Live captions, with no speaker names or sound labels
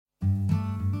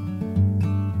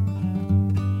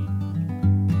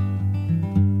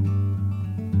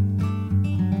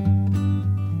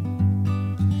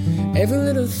Every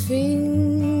little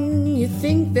thing you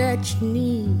think that you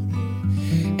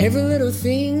need. Every little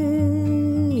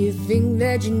thing you think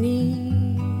that you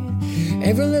need.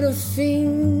 Every little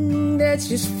thing that's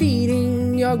just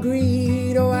feeding your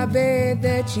greed. Oh, I bet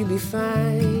that you'd be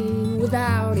fine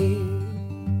without it.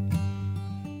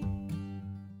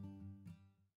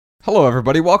 Hello,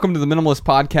 everybody. Welcome to the Minimalist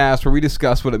Podcast, where we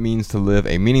discuss what it means to live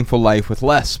a meaningful life with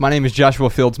less. My name is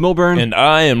Joshua Fields Milburn. And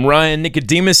I am Ryan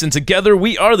Nicodemus, and together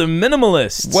we are the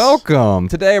Minimalists. Welcome.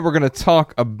 Today we're going to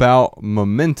talk about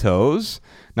Mementos.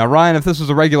 Now, Ryan, if this was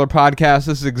a regular podcast,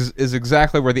 this is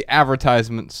exactly where the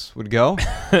advertisements would go.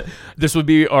 This would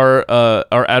be our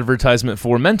advertisement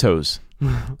for Mentos.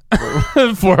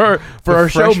 for our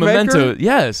show, Mementos.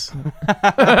 Yes.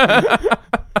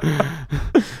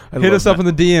 Hit us up in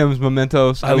the DMs,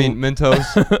 Mementos.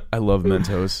 Mentos. I love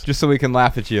Mentos. Just so we can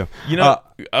laugh at you. You know,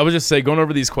 I would just say, going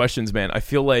over these questions, man, I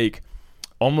feel like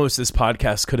almost this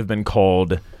podcast could have been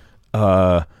called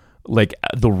like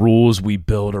the rules we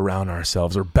build around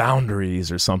ourselves, or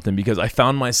boundaries or something, because I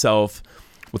found myself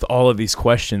with all of these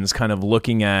questions kind of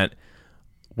looking at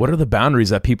what are the boundaries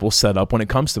that people set up when it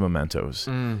comes to Mementos.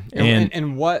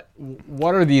 And what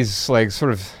are these like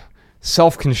sort of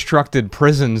self-constructed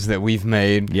prisons that we've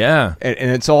made? Yeah. And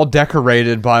it's all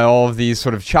decorated by all of these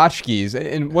sort of tchotchkes.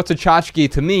 And what's a tchotchke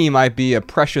to me might be a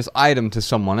precious item to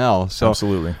someone else. So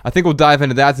absolutely. I think we'll dive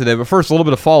into that today. But first, a little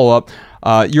bit of follow-up.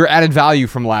 Your added value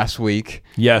from last week.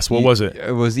 Yes, what was it?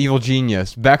 It was Evil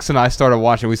Genius. Bex and I started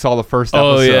watching. We saw the first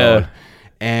episode. Oh, yeah.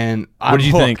 And what did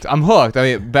you think? I'm hooked. I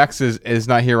mean, Bex is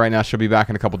not here right now. She'll be back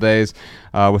in a couple days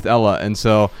with Ella. And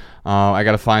so I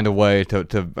got to find a way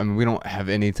to. I mean, we don't have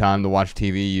any time to watch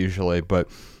TV usually, but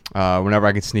whenever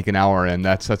I can sneak an hour in,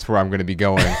 that's where I'm going to be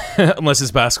going. Unless it's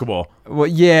basketball. Well,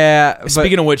 yeah.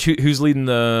 Speaking of which, who's leading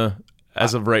the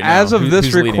as of right now? As of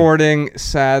this recording, leading?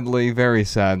 sadly, very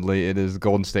sadly, it is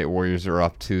Golden State Warriors are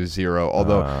up 2-0.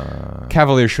 Although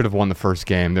Cavaliers should have won the first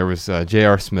game. There was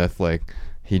J.R. Smith,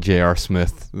 he J.R.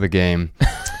 Smith the game.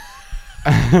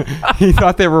 He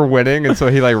thought they were winning, and so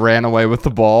he ran away with the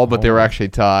ball, but they were actually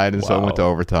tied, and so it went to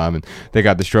overtime, and they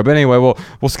got destroyed. But anyway,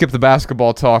 we'll skip the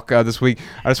basketball talk this week.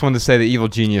 I just wanted to say that Evil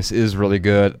Genius is really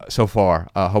good so far.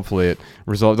 Hopefully it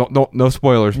results. No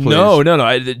spoilers, please.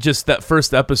 No. Just that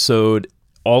first episode.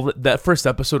 All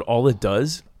it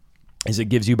does is it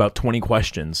gives you about 20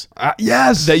 questions.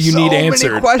 Yes, that you need answered. So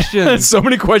many questions. So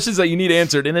many questions that you need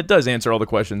answered, and it does answer all the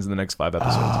questions in the next 5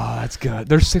 episodes. Oh, that's good.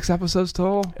 There's 6 episodes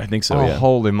total? I think so, oh, yeah.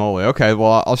 Holy moly. Okay,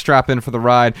 well, I'll strap in for the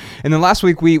ride. And then last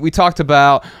week, we talked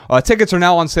about tickets are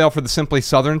now on sale for the Simply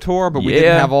Southern Tour, but we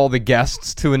didn't have all the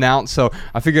guests to announce, so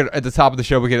I figured at the top of the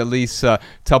show, we could at least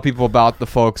tell people about the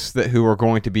folks who are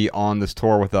going to be on this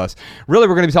tour with us. Really,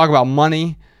 we're going to be talking about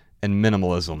money and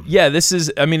minimalism. Yeah, it's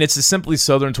the Simply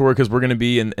Southern Tour because we're going to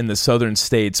be in the southern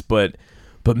states, but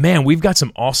man, we've got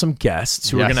some awesome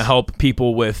guests who are going to help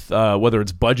people with whether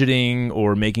it's budgeting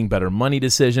or making better money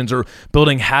decisions or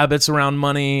building habits around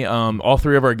money. All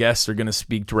 3 of our guests are going to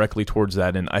speak directly towards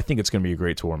that, and I think it's going to be a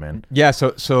great tour, man. Yeah,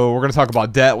 so we're going to talk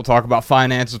about debt, we'll talk about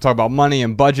finance, we'll talk about money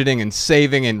and budgeting and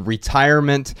saving and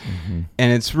retirement,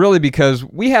 and it's really because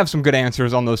we have some good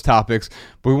answers on those topics,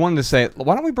 but we wanted to say,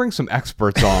 why don't we bring some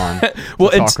experts on to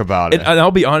talk about it? And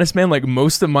I'll be honest, man,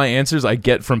 most of my answers I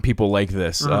get from people like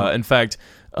this. In fact,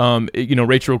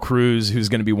 Rachel Cruz, who's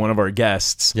going to be one of our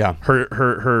guests. Yeah.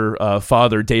 Her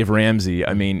father, Dave Ramsey.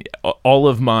 I mean, all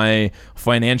of my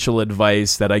financial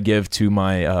advice that I give to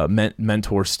my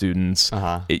mentor students,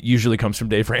 it usually comes from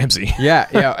Dave Ramsey. Yeah.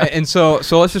 And so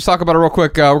let's just talk about it real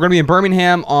quick. We're going to be in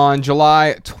Birmingham on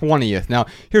July 20th. Now,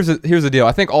 here's the deal.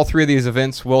 I think all 3 of these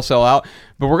events will sell out,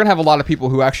 but we're going to have a lot of people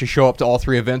who actually show up to all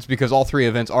 3 events because all 3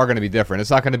 events are going to be different.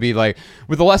 It's not going to be like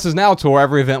with the Less Is Now tour,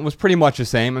 every event was pretty much the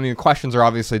same. I mean, questions are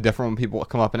obviously different when people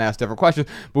come up and ask different questions,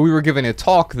 but we were giving a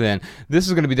talk then. This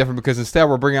is going to be different because instead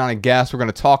we're bringing on a guest. We're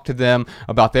going to talk to them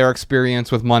about their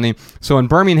experience with money. So in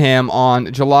Birmingham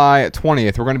on July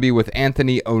 20th, we're going to be with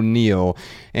Anthony O'Neill,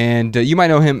 and you might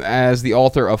know him as the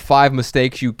author of 5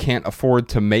 Mistakes You Can't Afford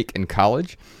to Make in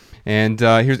College. And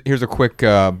here's a quick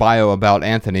bio about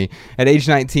Anthony. At age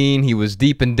 19, he was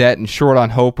deep in debt and short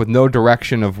on hope with no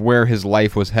direction of where his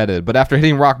life was headed. But after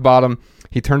hitting rock bottom,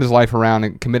 he turned his life around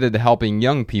and committed to helping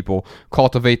young people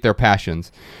cultivate their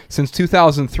passions. Since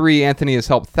 2003, Anthony has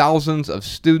helped thousands of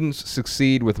students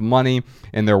succeed with money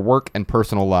in their work and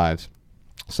personal lives.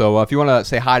 So if you want to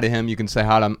say hi to him, you can say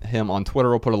hi to him on Twitter.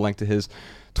 We'll put a link to his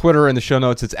Twitter in the show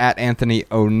notes. It's at Anthony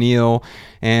O'Neill.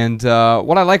 And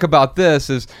what I like about this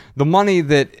is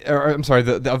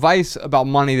the advice about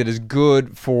money that is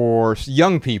good for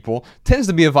young people tends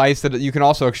to be advice that you can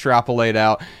also extrapolate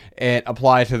out and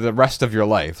apply to the rest of your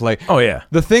life. Like, oh yeah,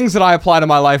 the things that I apply to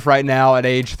my life right now at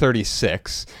age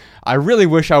 36, I really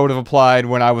wish I would have applied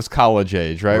when I was college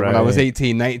age, right? When I was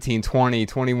 18, 19, 20,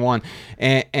 21.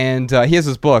 And he has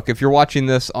this book. If you're watching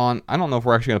this on, I don't know if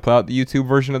we're actually going to put out the YouTube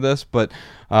version of this, but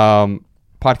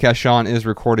Podcast Sean is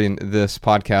recording this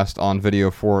podcast on video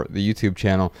for the YouTube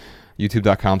channel,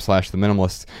 youtube.com/The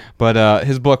Minimalists. But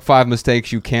his book, 5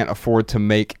 Mistakes You Can't Afford to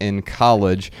Make in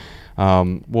College.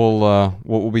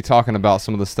 We'll be talking about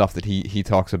some of the stuff that he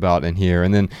talks about in here.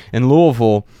 And then in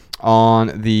Louisville,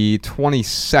 on the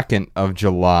 22nd of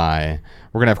July,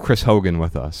 we're going to have Chris Hogan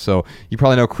with us. So you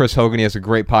probably know Chris Hogan. He has a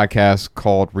great podcast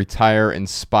called Retire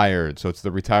Inspired. So it's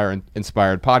the Retire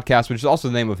Inspired podcast, which is also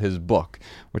the name of his book,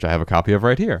 which I have a copy of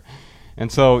right here.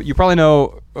 And so you probably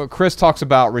know Chris talks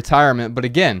about retirement, but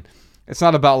again, it's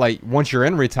not about like once you're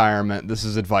in retirement, this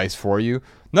is advice for you.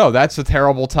 No, that's a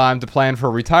terrible time to plan for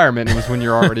retirement. It was when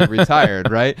you're already retired,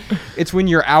 right? It's when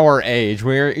you're our age,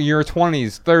 when you're in your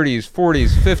 20s, 30s,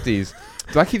 40s, 50s.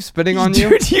 Do I keep spitting on you?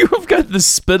 Dude, you've got the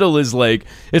spittle is like,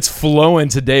 it's flowing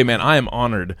today, man. I am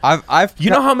honored. You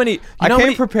know how many... I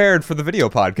came prepared for the video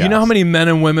podcast. You know how many men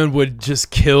and women would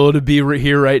just kill to be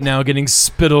here right now getting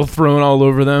spittle thrown all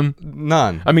over them?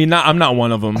 None. I mean, I'm not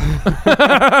one of them.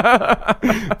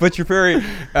 But you're very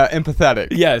empathetic.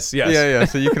 Yes. Yeah.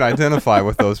 So you can identify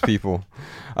with those people.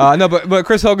 But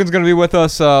Chris Hogan's going to be with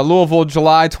us, Louisville,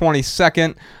 July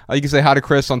 22nd. You can say hi to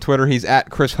Chris on Twitter. He's at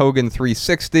Chris Hogan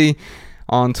 360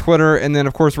 on Twitter. And then,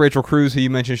 of course, Rachel Cruz, who you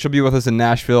mentioned, she'll be with us in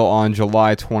Nashville on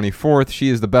July 24th. She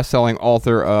is the best-selling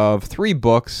author of 3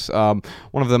 books. One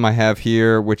of them I have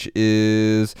here, which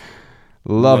is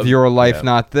Love Your Life,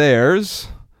 Not Theirs.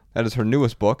 That is her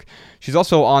newest book. She's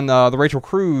also on the Rachel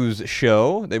Cruz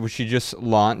show, which she just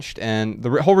launched. And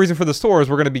the whole reason for the store is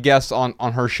we're going to be guests on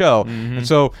her show. Mm-hmm. And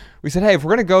so we said, hey, if we're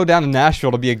going to go down to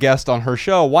Nashville to be a guest on her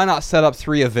show, why not set up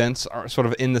 3 events sort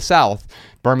of in the South?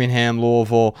 Birmingham,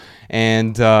 Louisville,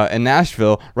 and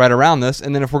Nashville right around this.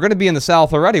 And then if we're going to be in the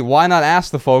South already, why not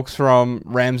ask the folks from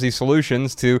Ramsey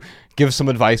Solutions to give some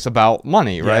advice about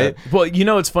money, right? Yeah. Well, you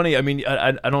know, it's funny. I mean,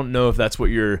 I don't know if that's what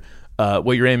your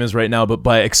aim is right now, but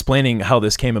by explaining how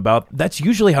this came about, that's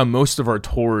usually how most of our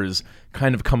tours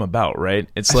kind of come about, right?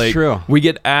 It's that's like true. We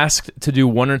get asked to do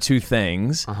 1 or 2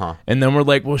 things, and then we're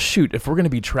like, well, shoot, if we're going to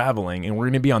be traveling and we're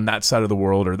going to be on that side of the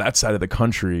world or that side of the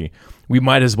country, we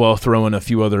might as well throw in a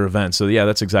few other events. So yeah,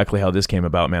 that's exactly how this came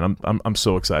about, man. I'm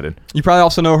so excited. You probably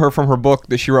also know her from her book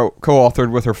that she wrote,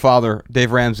 co-authored with her father,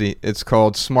 Dave Ramsey. It's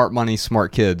called Smart Money,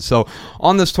 Smart Kids. So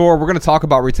on this tour, we're going to talk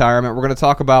about retirement. We're going to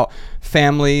talk about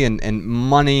family and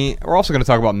money. We're also going to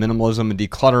talk about minimalism and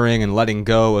decluttering and letting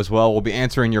go as well. We'll be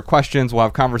answering your questions. We'll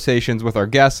have conversations with our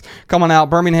guests. Come on out,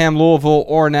 Birmingham, Louisville,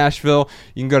 or Nashville.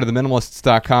 You can go to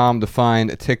theminimalists.com to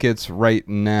find tickets right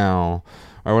now.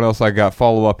 All right, what else I got?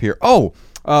 Follow up here.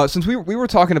 Since we were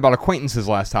talking about acquaintances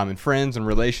last time and friends and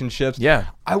relationships,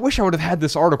 I wish I would have had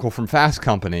this article from Fast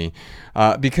Company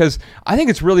because I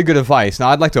think it's really good advice. Now,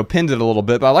 I'd like to append it a little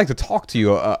bit, but I'd like to talk to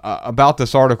you about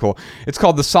this article. It's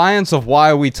called The Science of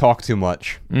Why We Talk Too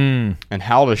Much and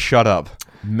How to Shut Up.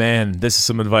 Man, this is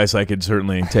some advice I could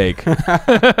certainly take.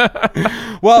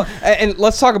 Well, and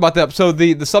let's talk about that. So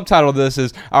the subtitle of this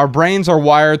is, Our Brains Are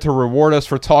Wired to Reward Us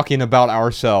for Talking About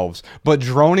Ourselves, but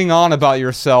droning on about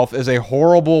yourself is a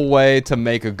horrible way to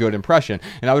make a good impression.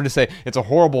 And I would just say it's a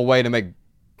horrible way to make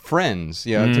friends,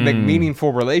 to make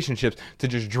meaningful relationships, to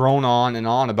just drone on and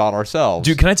on about ourselves.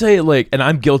 Dude, can I tell you, and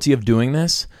I'm guilty of doing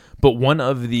this, but one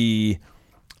of the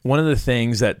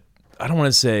things that I don't want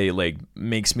to say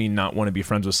makes me not want to be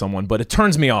friends with someone, but it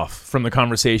turns me off from the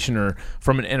conversation or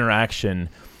from an interaction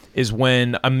is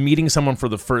when I'm meeting someone for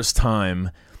the first time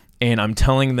and I'm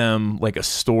telling them a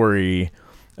story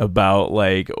about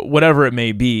whatever it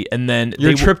may be, and then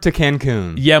your trip to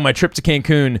Cancun. Yeah, my trip to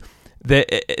Cancun.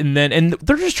 And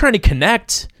they're just trying to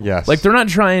connect. Yes. They're not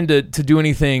trying to do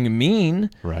anything mean.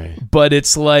 Right. But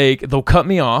it's they'll cut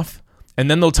me off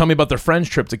and then they'll tell me about their friend's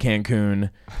trip to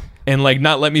Cancun. And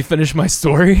not let me finish my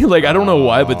story. I don't know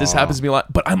why, but this happens to me a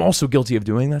lot. But I'm also guilty of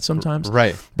doing that sometimes.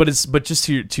 Right. But just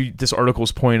to this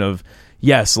article's point of,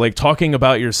 yes, talking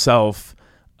about yourself,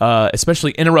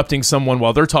 especially interrupting someone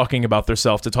while they're talking about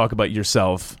themselves to talk about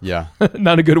yourself. Yeah.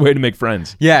 Not a good way to make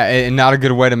friends. Yeah, and not a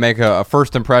good way to make a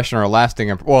first impression or a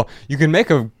lasting well, you can make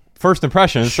a first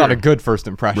impression. It's not a good first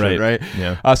impression, right?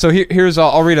 Yeah. So here's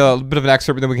I'll read a bit of an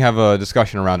excerpt, and then we can have a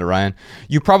discussion around it, Ryan.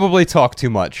 You probably talk too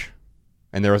much.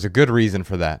 And there is a good reason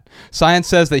for that. Science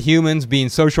says that humans, being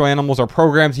social animals, are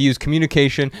programmed to use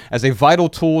communication as a vital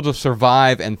tool to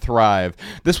survive and thrive.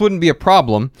 This wouldn't be a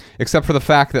problem, except for the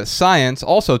fact that science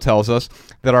also tells us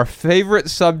that our favorite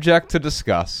subject to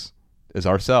discuss is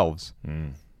ourselves.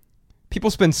 People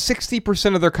spend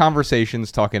 60% of their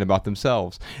conversations talking about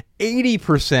themselves,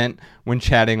 80% when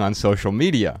chatting on social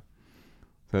media.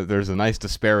 So there's a nice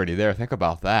disparity there. Think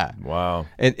about that. Wow.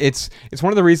 It's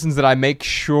one of the reasons that I make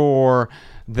sure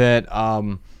that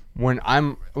when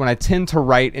I tend to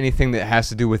write anything that has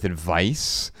to do with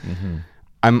advice,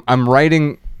 I'm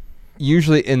writing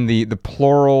usually in the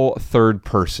plural third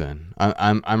person.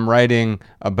 I'm writing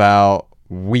about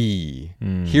we.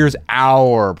 Here's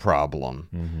our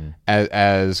problem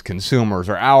as consumers,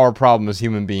 or our problem as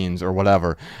human beings, or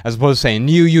whatever, as opposed to saying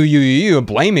you, and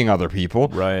blaming other people,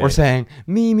 right? Or saying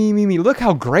me. Look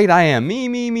how great I am.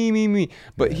 Me.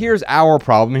 But here's our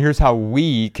problem. Here's how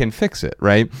we can fix it,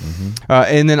 right?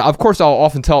 And then of course I'll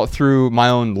often tell it through my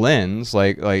own lens,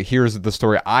 like here's the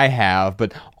story I have,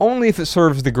 but only if it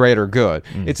serves the greater good.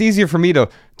 It's easier for me to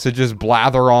just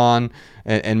blather on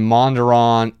and maunder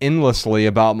on endlessly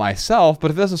about myself,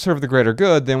 but if it doesn't serve the greater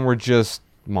good, then we're just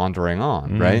maundering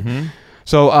on, right?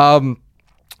 So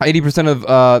 80% of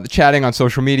the chatting on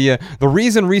social media, the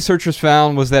reason researchers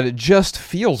found was that it just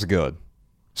feels good.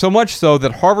 So much so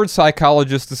that Harvard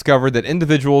psychologists discovered that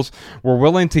individuals were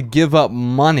willing to give up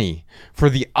money for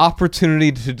the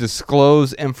opportunity to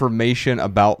disclose information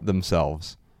about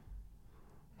themselves.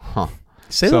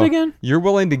 Say that again? You're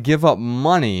willing to give up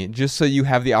money just so you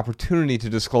have the opportunity to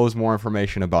disclose more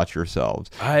information about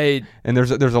yourselves. And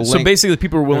there's a link. So basically,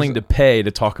 people are willing to pay to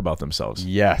talk about themselves.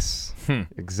 Yes,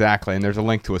 exactly. And there's a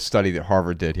link to a study that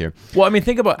Harvard did here. Well, I mean,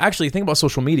 think about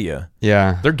social media.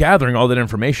 Yeah, they're gathering all that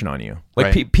information on you.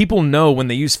 Like right. People know when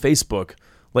they use Facebook,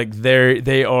 like their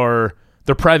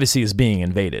privacy is being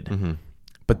invaded.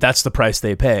 But that's the price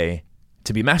they pay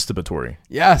to be masturbatory.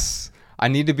 Yes. I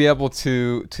need to be able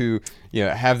to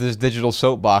have this digital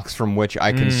soapbox from which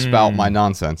I can spout my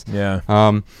nonsense. Yeah.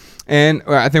 And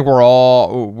I think we're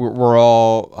all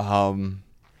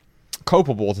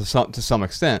culpable to some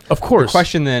extent. Of course. The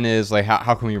question then is like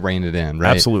how can we rein it in,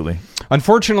 right? Absolutely.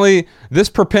 Unfortunately, this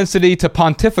propensity to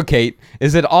pontificate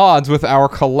is at odds with our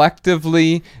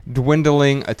collectively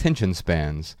dwindling attention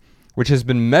spans, which has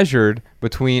been measured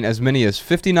between as many as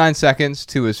 59 seconds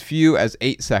to as few as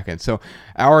 8 seconds. So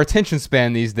our attention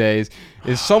span these days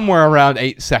is somewhere around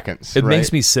 8 seconds. It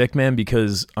makes me sick, man,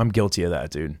 because I'm guilty of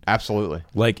that, dude. Absolutely.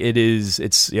 Like it is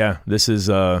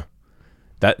a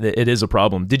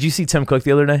problem. Did you see Tim Cook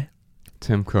the other day?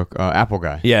 Tim Cook, Apple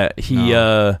guy. Yeah,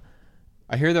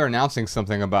 I hear they're announcing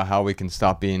something about how we can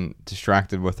stop being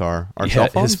distracted with our cell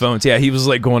phones. His phones. Yeah, he was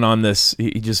like going on this.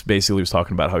 He just basically was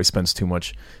talking about how he spends too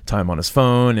much time on his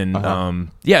phone, and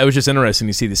it was just interesting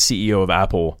to see the CEO of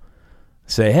Apple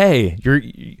say, "Hey,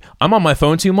 I'm on my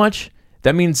phone too much."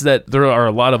 That means that there are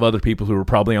a lot of other people who are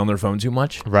probably on their phone too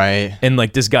much, right? And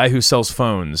like this guy who sells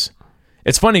phones,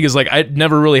 it's funny because like I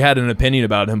never really had an opinion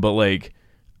about him, but like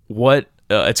what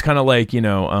it's kind of like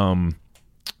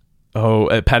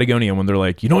at Patagonia when they're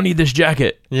like, you don't need this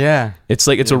jacket. Yeah. It's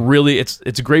like, it's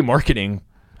a great marketing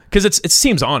because it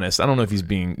seems honest. I don't know if he's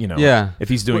being, if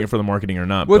he's doing it for the marketing or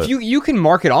not. Well, if you can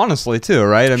market honestly too,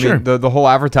 right? I mean, the whole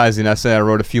advertising essay I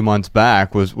wrote a few months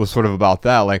back was sort of about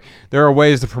that. Like there are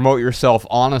ways to promote yourself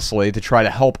honestly to try to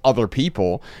help other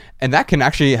people. And that can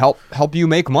actually help you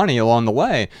make money along the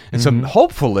way. And so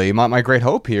hopefully, my great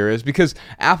hope here is because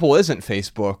Apple isn't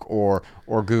Facebook or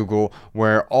Google,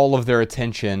 where all of their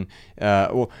attention,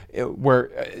 attention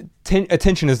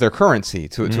is their currency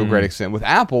to a great extent. With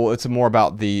Apple, it's more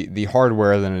about the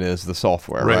hardware than it is the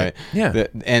software, right? Yeah.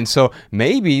 And so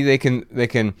maybe they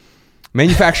can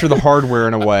manufacture the hardware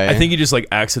in a way. I think you just like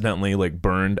accidentally like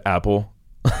burned Apple.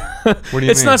 What do you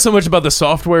it's mean? not so much about the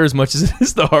software as much as it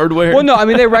is the hardware. Well, no, I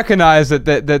mean they recognize that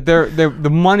the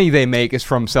money they make is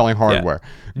from selling hardware.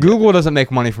 Yeah. Google doesn't make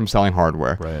money from selling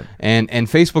hardware, right? And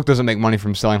Facebook doesn't make money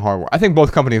from selling hardware. I think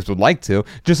both companies would like to,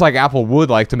 just like Apple would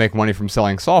like to make money from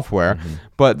selling software,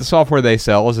 but the software they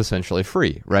sell is essentially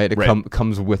free, right? It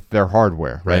comes with their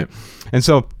hardware, right? And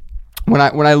so when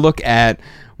I look at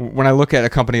a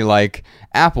company like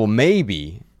Apple,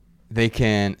 maybe they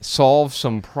can solve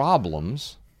some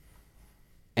problems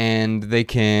and they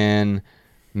can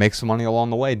make some money along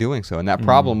the way doing so. And that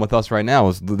problem with us right now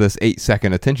is this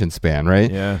 8-second attention span,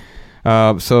 right? Yeah.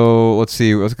 So let's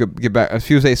see. Let's get back. A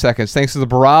few 8 seconds. Thanks to the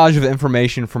barrage of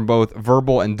information from both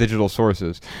verbal and digital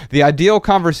sources, the ideal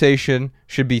conversation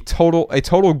should be a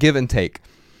total give and take,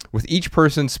 with each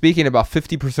person speaking about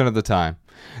 50% of the time.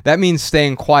 That means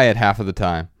staying quiet half of the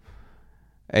time.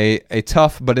 A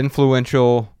tough but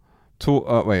influential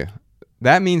tool.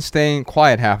 That means staying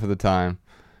quiet half of the time.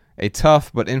 A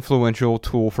tough but influential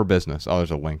tool for business. Oh,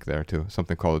 there's a link there to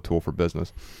something called a tool for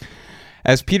business.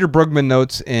 As Peter Brugman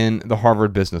notes in the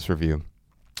Harvard Business Review,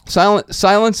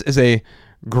 silence is a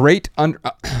greatly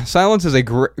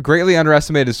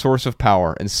underestimated source of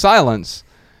power. In silence,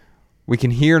 we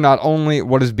can hear not only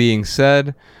what is being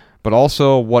said, but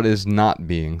also what is not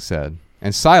being said.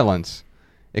 In silence,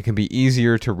 it can be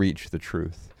easier to reach the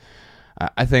truth.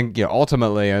 I think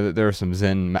ultimately there are some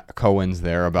Zen koans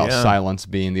there about silence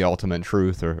being the ultimate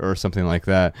truth or something like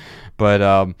that.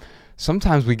 But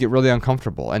sometimes we get really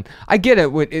uncomfortable. And I get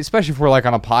it, especially if we're like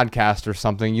on a podcast or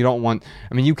something. You don't want,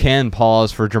 you can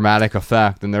pause for dramatic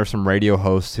effect. And there's some radio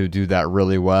hosts who do that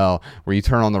really well, where you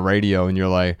turn on the radio and you're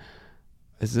like,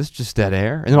 is this just dead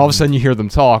air? And then all of a sudden you hear them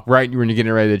talk right when you're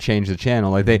getting ready to change the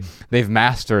channel. Like they've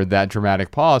mastered that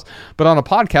dramatic pause. But on a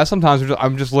podcast, sometimes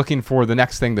I'm just looking for the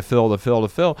next thing to fill.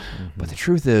 Mm-hmm. But the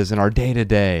truth is, in our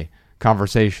day-to-day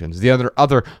conversations, the other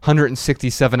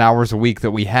 167 hours a week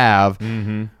that we have,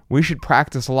 we should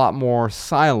practice a lot more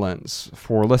silence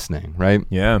for listening, right?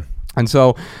 Yeah. And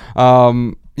so,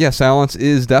 silence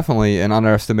is definitely an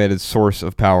underestimated source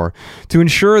of power. To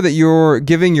ensure that you're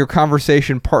giving your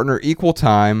conversation partner equal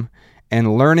time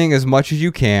and learning as much as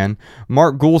you can,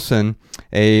 Mark Goulson,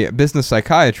 a business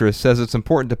psychiatrist, says it's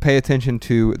important to pay attention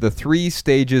to the 3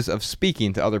 stages of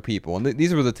speaking to other people. And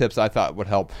these were the tips I thought would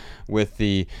help with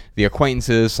the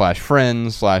acquaintances /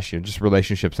 friends / just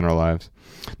relationships in our lives.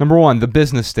 Number 1, the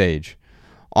business stage.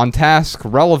 On task,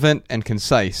 relevant, and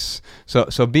concise.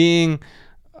 So being...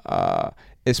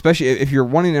 especially if you're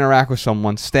wanting to interact with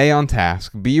someone, stay on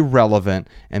task, be relevant,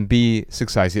 and be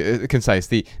concise.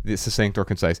 The succinct or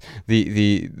concise.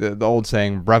 The old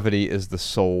saying, brevity is the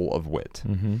soul of wit.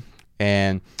 Mm-hmm.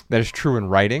 And that is true in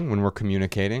writing when we're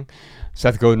communicating.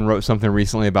 Seth Godin wrote something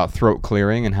recently about throat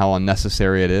clearing and how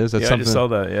unnecessary it is. I just saw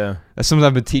that, yeah. That's something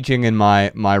I've been teaching in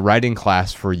my writing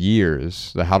class for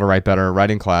years, the How to Write Better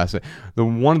writing class.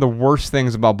 One of the worst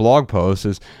things about blog posts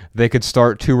is they could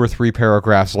start 2 or 3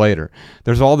 paragraphs later.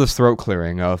 There's all this throat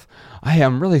clearing of, I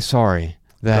am really sorry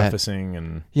that... Prefacing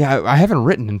and... Yeah, I haven't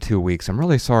written in 2 weeks. I'm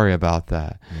really sorry about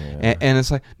that. Yeah. And it's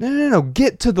like, no,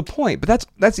 get to the point. But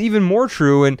that's even more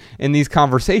true in these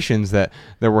conversations that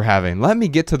we're having. Let me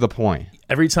get to the point.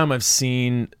 Every time I've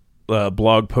seen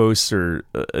blog posts or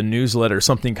a newsletter,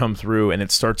 something come through and it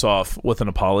starts off with an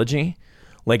apology,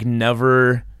 like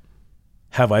never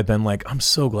have I been like, I'm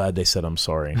so glad they said I'm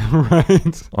sorry.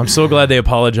 Right. I'm so glad they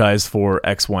apologized for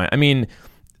X, Y.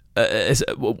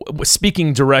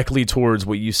 Speaking directly towards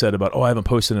what you said about, I haven't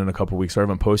posted in a couple weeks or I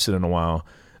haven't posted in a while.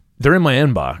 They're in my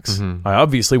inbox. Mm-hmm. I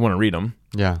obviously want to read them.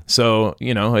 Yeah. So,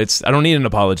 I don't need an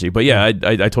apology, but yeah,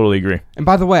 I totally agree. And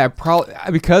by the way,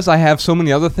 because I have so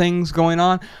many other things going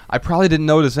on, I probably didn't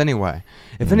notice anyway.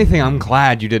 If anything, I'm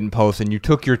glad you didn't post and you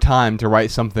took your time to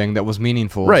write something that was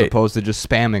meaningful as opposed to just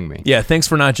spamming me. Yeah. Thanks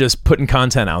for not just putting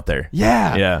content out there.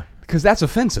 Yeah. Yeah. Because that's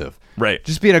offensive. Right.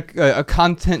 Just being a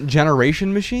content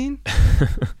generation machine.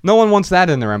 No one wants that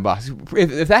in their inbox.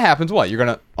 If that happens, what? You're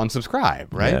going to unsubscribe,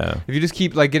 right? Yeah. If you just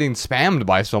keep getting spammed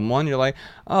by someone, you're like,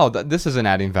 this isn't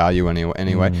adding value anyway.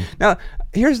 Mm. Now,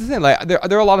 here's the thing. There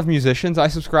are a lot of musicians I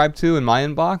subscribe to in my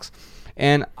inbox.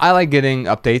 And I like getting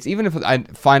updates, even if I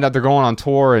find out they're going on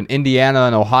tour in Indiana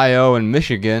and Ohio and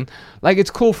Michigan. It's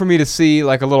cool for me to see a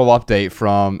little update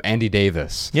from Andy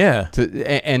Davis. Yeah.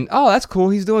 And that's cool.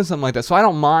 He's doing something like that. So I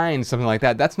don't mind something like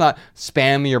that. That's not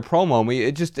spammy or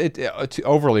promo-y. It's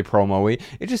overly promo-y.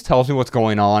 It just tells me what's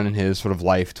going on in his sort of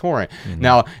life touring. Mm-hmm.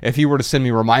 Now, if he were to send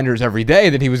me reminders every day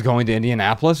that he was going to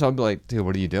Indianapolis, I'd be like, dude,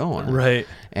 what are you doing? Right.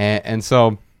 And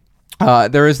so...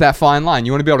 there is that fine line.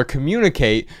 You want to be able to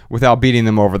communicate without beating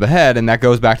them over the head, and that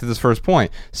goes back to this first point.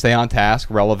 Stay on task,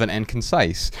 relevant, and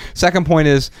concise. Second point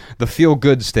is the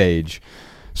feel-good stage.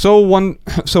 So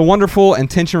wonderful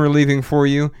and tension-relieving for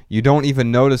you, you don't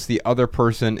even notice the other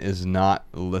person is not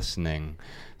listening.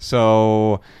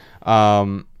 So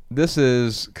this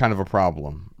is kind of a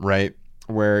problem, right?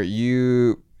 Where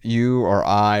you or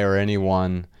I or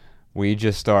anyone, we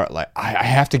just start I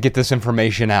have to get this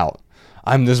information out.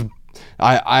 I'm this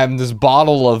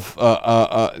bottle of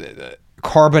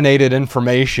carbonated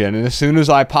information, and as soon as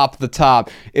I pop the top,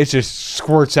 it just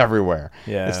squirts everywhere.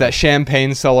 Yeah. It's that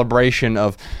champagne celebration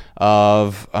of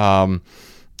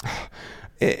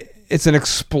it's an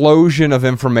explosion of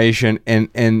information,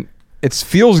 and it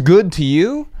feels good to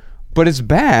you, but it's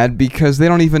bad because they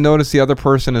don't even notice the other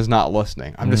person is not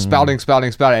listening. I'm just spouting.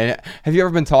 And have you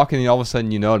ever been talking and all of a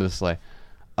sudden you notice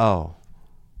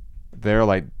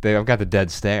they've got the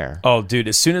dead stare. Oh, dude!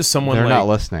 As soon as someone they're not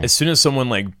listening. As soon as someone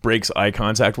like breaks eye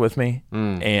contact with me,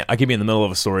 and I could be in the middle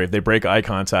of a story, if they break eye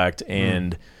contact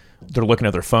and they're looking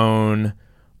at their phone,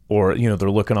 or they're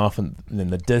looking off in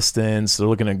the distance, they're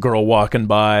looking at a girl walking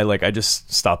by, like I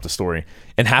just stop the story.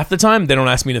 And half the time they don't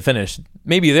ask me to finish.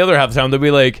 Maybe the other half of the time they'll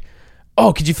be like,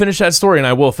 "Oh, could you finish that story?" And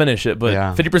I will finish it. But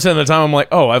 50% of the time I'm like,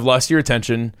 "Oh, I've lost your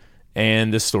attention.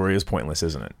 And this story is pointless,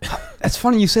 isn't it?" It's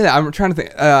funny you say that. I'm trying to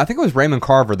think. I think it was Raymond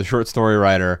Carver, the short story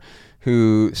writer,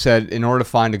 who said in order to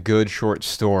find a good short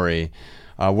story,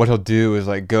 what he'll do is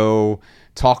like go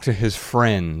talk to his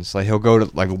friends. Like he'll go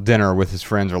to like dinner with his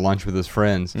friends or lunch with his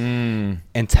friends and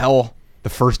tell the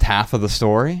first half of the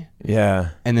story.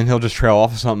 Yeah. And then he'll just trail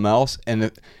off of something else.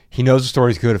 And he knows the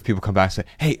story's good if people come back and say,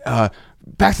 "Hey,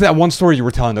 back to that one story you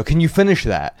were telling though. Can you finish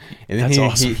that?" And then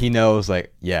awesome. he knows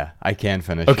like, yeah, I can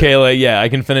finish okay, it. like I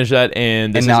can finish that,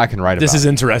 and now I can write about it. This is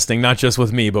interesting, not just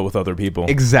with me, but with other people.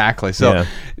 Exactly. So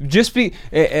just be,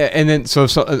 and then so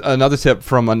another tip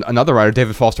from another writer,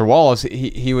 David Foster Wallace,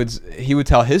 he would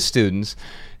tell his students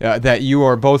that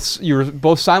you're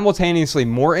both simultaneously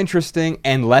more interesting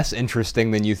and less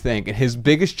interesting than you think. And his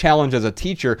biggest challenge as a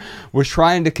teacher was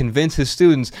trying to convince his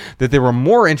students that they were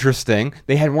more interesting,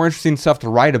 they had more interesting stuff to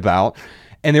write about,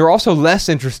 and they were also less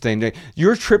interesting.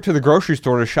 Your trip to the grocery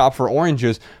store to shop for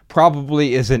oranges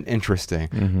probably isn't interesting,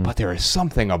 but there is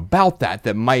something about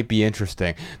that might be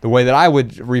interesting. The way that I would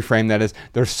reframe that is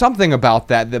there's something about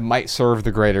that might serve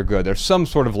the greater good. There's some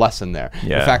sort of lesson there.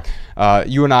 Yeah. In fact,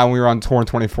 you and I, when we were on tour in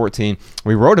 2014,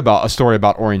 we wrote about a story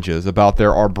about oranges, about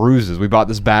there are bruises. We bought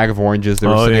this bag of oranges. They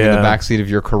were sitting in the backseat of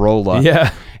your Corolla.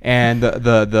 Yeah. And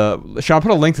the Sean,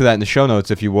 put a link to that in the show notes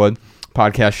if you would.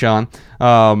 Podcast, Sean.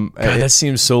 God, that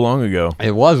seems so long ago.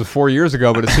 It was 4 years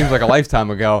ago, but it seems like a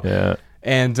lifetime ago. Yeah.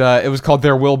 And it was called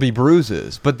 "There Will Be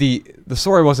Bruises," but the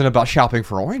story wasn't about shopping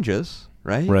for oranges,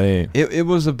 right? Right. It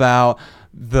was about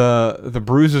the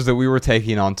bruises that we were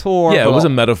taking on tour. Yeah, it was a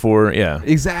metaphor. Yeah,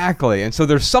 exactly. And so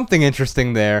there's something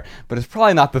interesting there, but it's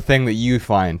probably not the thing that you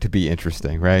find to be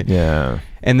interesting, right? Yeah.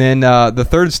 And then the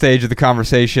third stage of the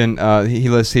conversation he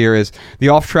lists here is the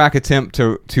off-track attempt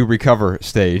to recover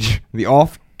stage. The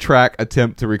off-track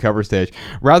attempt to recover stage.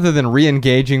 Rather than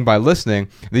re-engaging by listening,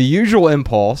 the usual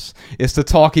impulse is to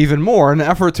talk even more in an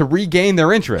effort to regain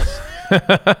their interest.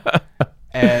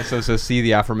 And so see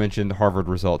the aforementioned Harvard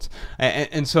results.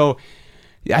 And so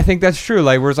I think that's true.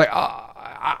 Like, where it's like,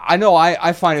 I know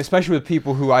I find, especially with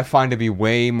people who I find to be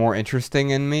way more interesting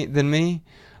than me,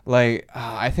 like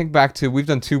I think back to, we've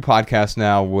done 2 podcasts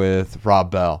now with Rob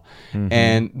Bell,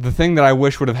 and the thing that I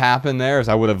wish would have happened there is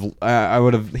I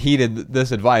would have heeded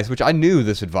this advice, which I knew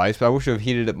this advice, but I wish I would have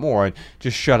heeded it more and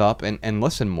just shut up and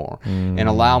listen more and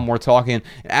allow more talking and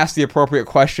ask the appropriate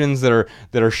questions that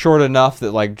are short enough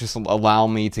that like just allow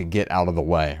me to get out of the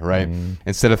way, right?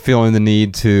 Instead of feeling the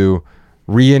need to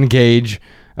re-engage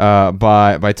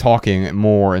by talking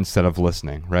more instead of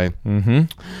listening, right?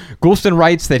 Goulston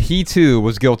writes that he too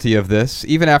was guilty of this,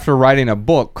 even after writing a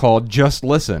book called Just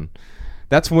Listen.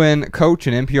 That's when coach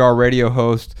and NPR radio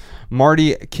host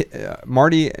Marty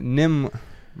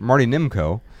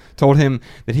Nimco told him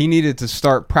that he needed to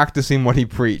start practicing what he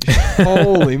preached.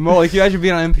 Holy moly! Can you imagine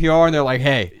being on NPR and they're like,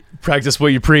 "Hey, practice what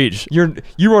you preach." You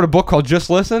wrote a book called Just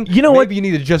Listen. You know Maybe what? You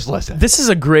need to just listen. This is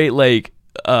a great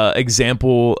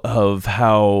example of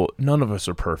how none of us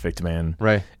are perfect, man.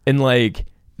 Right. And like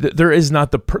there's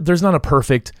not a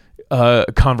perfect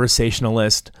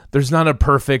conversationalist. There's not a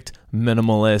perfect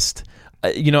minimalist.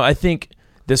 I think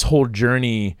this whole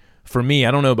journey for me,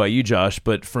 I don't know about you, Josh,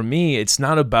 but for me, it's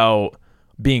not about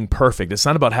being perfect. It's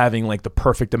not about having like the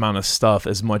perfect amount of stuff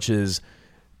as much as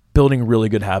building really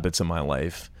good habits in my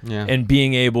life and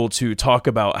being able to talk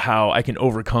about how I can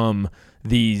overcome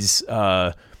these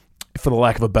for the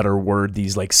lack of a better word,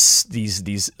 these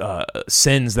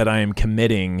sins that I am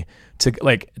committing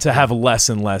to have less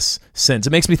and less sins.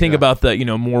 It makes me think about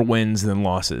the more wins than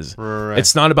losses. Right.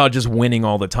 It's not about just winning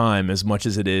all the time as much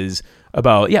as it is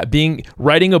about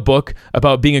writing a book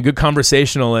about being a good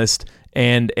conversationalist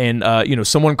and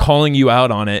someone calling you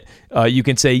out on it. You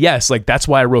can say, yes, like that's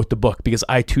why I wrote the book, because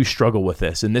I too struggle with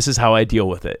this and this is how I deal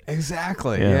with it.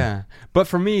 Exactly. Yeah. But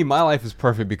for me, my life is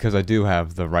perfect because I do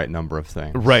have the right number of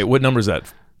things. Right. What number is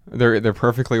that? They're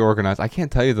perfectly organized. I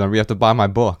can't tell you the number. You have to buy my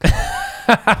book.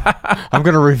 I'm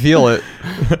going to reveal it.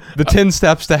 The 10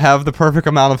 steps to have the perfect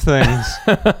amount of things.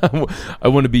 I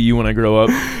want to be you when I grow up.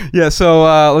 Yeah.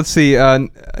 So let's see.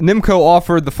 Nimco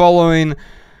offered the following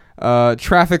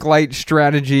traffic light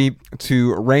strategy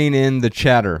to rein in the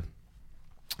chatter.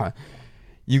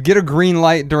 You get a green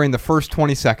light during the first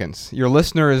 20 seconds. Your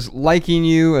listener is liking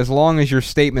you as long as your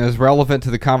statement is relevant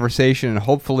to the conversation and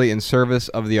hopefully in service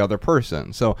of the other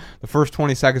person. So the first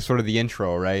 20 seconds, sort of the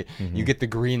intro, right? Mm-hmm. You get the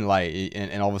green light,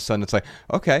 and all of a sudden it's like,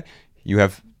 okay, you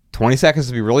have 20 seconds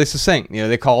to be really succinct.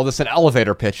 They call this an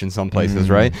elevator pitch in some places,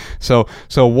 right? So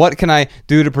what can I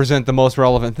do to present the most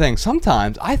relevant thing?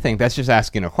 Sometimes I think that's just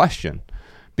asking a question.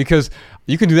 Because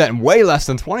you can do that in way less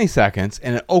than 20 seconds,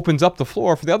 and it opens up the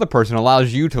floor for the other person,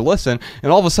 allows you to listen,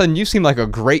 and all of a sudden you seem like a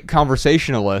great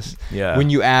conversationalist when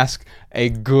you ask a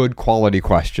good quality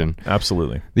question.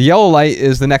 Absolutely. The yellow light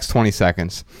is the next 20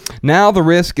 seconds. Now the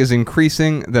risk is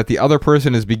increasing that the other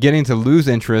person is beginning to lose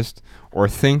interest or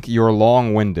think you're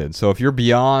long-winded. So if you're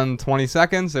beyond 20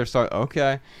 seconds,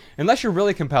 okay, unless you're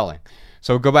really compelling.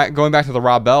 So going back to the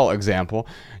Rob Bell example,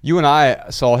 you and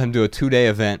I saw him do a 2-day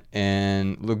event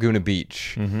in Laguna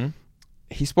Beach. Mm-hmm.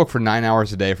 He spoke for 9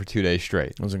 hours a day for 2 days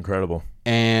straight. It was incredible.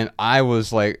 And I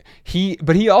was like,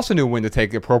 but he also knew when to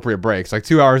take appropriate breaks. Like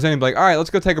 2 hours in, he'd be like, all right,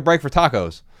 let's go take a break for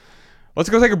tacos. Let's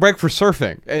go take a break for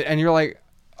surfing. And you're like,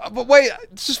 but wait,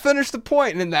 just finish the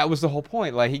point. And then that was the whole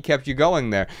point. Like, he kept you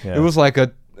going there. Yeah. It was like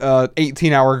a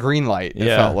 18-hour green light. It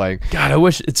felt like. God, I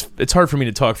wish it's hard for me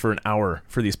to talk for an hour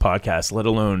for these podcasts, let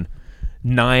alone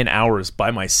 9 hours by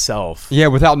myself. Yeah,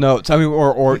 without notes. I mean,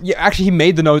 or actually, he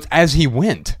made the notes as he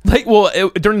went. Like,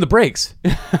 during the breaks,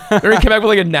 or he came back with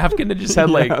like a napkin and just had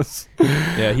like. Yes.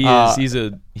 Yeah,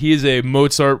 he is a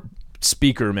Mozart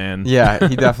speaker, man. Yeah,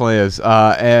 he definitely is.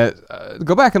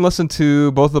 Go back and listen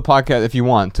to both of the podcasts if you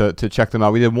want to check them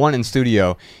out. We did one in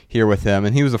studio here with him,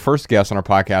 and he was the first guest on our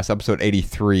podcast, episode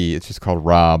 83. It's just called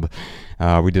Rob.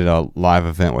 We did a live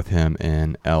event with him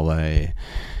in LA.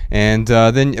 And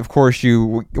then, of course,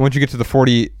 once you get to the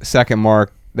 40-second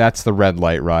mark, that's the red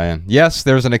light, Ryan. Yes,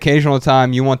 there's an occasional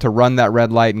time you want to run that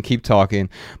red light and keep talking,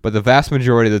 but the vast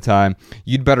majority of the time,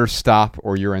 you'd better stop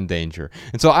or you're in danger.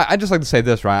 And so I just like to say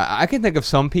this, Ryan. I can think of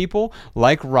some people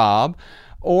like Rob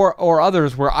or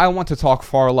others where I want to talk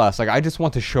far less. Like, I just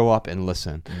want to show up and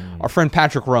listen. Our friend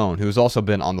Patrick Rohn, who's also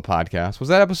been on the podcast. Was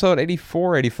that episode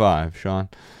 84 or 85, Sean?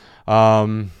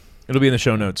 It'll be in the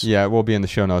show notes. Yeah, it will be in the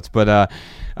show notes. But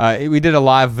we did a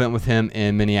live event with him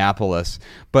in Minneapolis.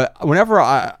 But whenever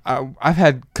I've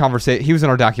had conversation, he was in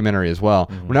our documentary as well.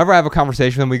 Mm-hmm. Whenever I have a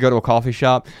conversation with him, we go to a coffee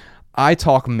shop, I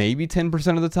talk maybe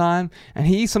 10% of the time, and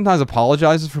he sometimes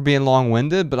apologizes for being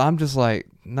long-winded, but I'm just like,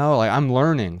 no, like, I'm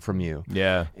learning from you.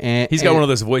 Yeah. And he's got one of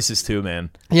those voices too,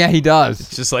 man. Yeah, he does.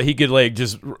 It's just like he could like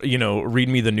just, read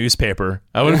me the newspaper.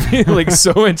 I would be like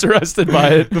so interested by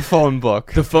it. The phone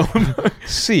book.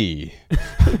 C.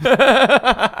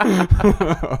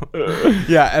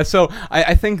 Yeah, so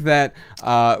I think that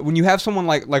when you have someone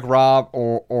like Rob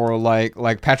or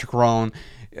like Patrick Rohn,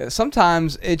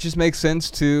 sometimes it just makes sense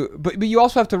but you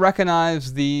also have to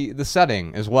recognize the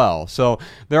setting as well. So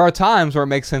there are times where it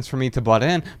makes sense for me to butt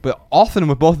in, but often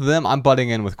with both of them, I'm butting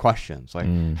in with questions like,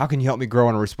 how can you help me grow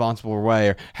in a responsible way?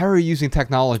 Or how are you using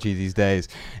technology these days?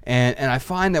 And I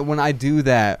find that when I do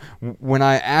that, when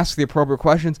I ask the appropriate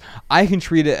questions, I can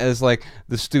treat it as like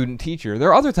the student teacher. There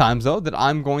are other times though that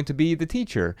I'm going to be the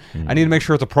teacher. I need to make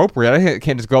sure it's appropriate. I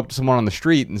can't just go up to someone on the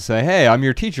street and say, hey, I'm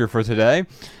your teacher for today,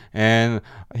 and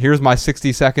here's my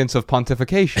 60 seconds of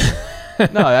pontification.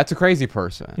 No, that's a crazy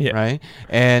person, right?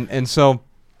 And so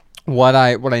what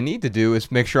I need to do is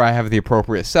make sure I have the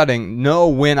appropriate setting, know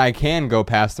when I can go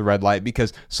past the red light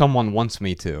because someone wants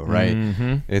me to, right?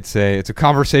 Mm-hmm. It's a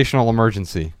conversational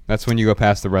emergency. That's when you go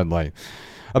past the red light.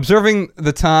 Observing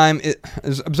the time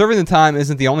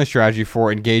isn't the only strategy for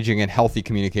engaging in healthy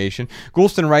communication.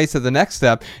 Goulston writes that the next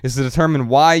step is to determine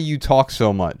why you talk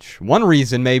so much. One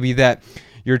reason may be that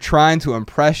you're trying to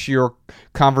impress your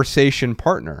conversation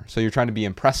partner. So you're trying to be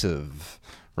impressive,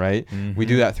 right? Mm-hmm. We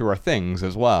do that through our things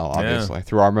as well, obviously,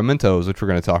 through our mementos, which we're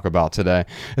going to talk about today,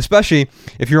 especially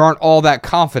if you aren't all that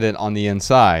confident on the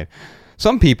inside.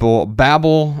 Some people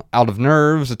babble out of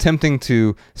nerves, attempting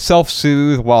to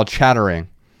self-soothe while chattering.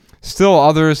 Still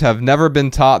others have never been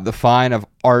taught the fine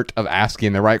art of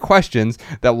asking the right questions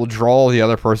that will draw the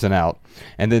other person out,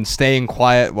 and then staying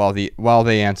quiet while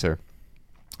they answer.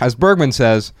 As Bergman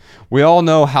says, we all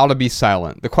know how to be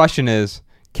silent. The question is,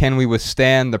 can we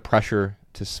withstand the pressure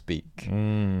to speak?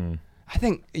 I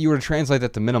think you were to translate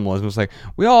that to minimalism. It's like,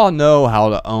 we all know how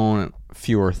to own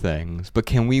fewer things, but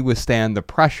can we withstand the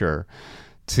pressure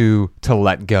to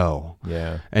let go.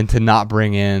 Yeah. And to not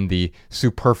bring in the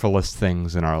superfluous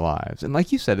things in our lives. And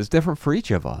like you said, it's different for each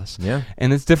of us. Yeah.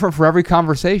 And it's different for every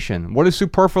conversation. What is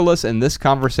superfluous in this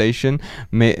conversation?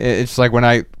 It's like when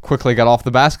I quickly got off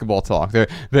the basketball talk.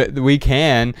 We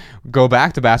can go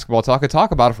back to basketball talk and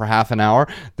talk about it for half an hour.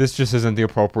 This just isn't the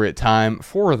appropriate time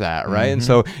for that, right? And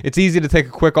so it's easy to take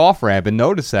a quick off-ramp and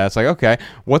notice that. It's like, okay,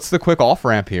 what's the quick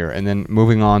off-ramp here? And then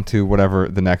moving on to whatever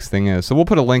the next thing is. So we'll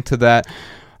put a link to that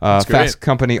Fast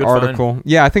Company good article. Find.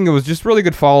 Yeah, I think it was just really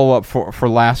good follow-up for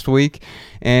last week.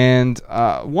 And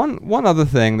one other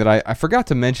thing that I forgot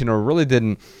to mention or really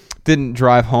didn't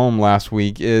drive home last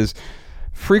week is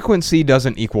frequency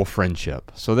doesn't equal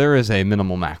friendship. So there is a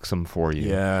minimal maxim for you.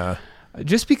 Yeah.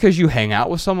 Just because you hang out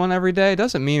with someone every day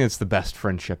doesn't mean it's the best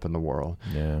friendship in the world.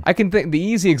 Yeah. I can think the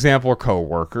easy example are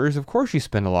coworkers. Of course, you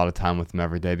spend a lot of time with them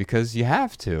every day because you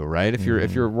have to, right? If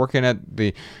you're working at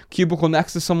the cubicle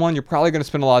next to someone, you're probably going to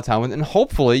spend a lot of time with them, and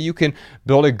hopefully you can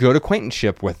build a good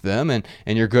acquaintanceship with them, and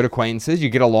you're good acquaintances. You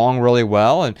get along really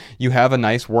well, and you have a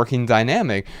nice working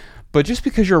dynamic. But just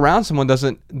because you're around someone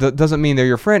doesn't mean they're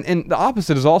your friend. And the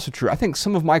opposite is also true. I think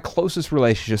some of my closest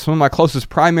relationships, some of my closest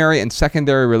primary and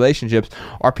secondary relationships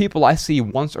are people I see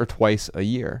once or twice a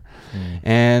year.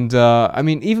 And I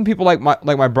mean, even people like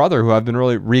my brother, who I've been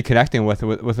really reconnecting with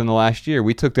within the last year.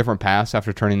 We took different paths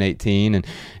after turning 18,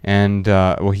 and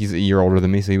well, he's a year older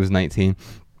than me, so he was 19.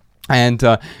 And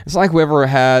it's like we ever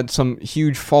had some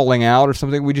huge falling out or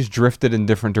something. We just drifted in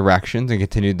different directions and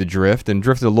continued to drift and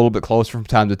drifted a little bit closer from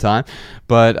time to time.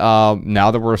 But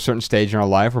now that we're at a certain stage in our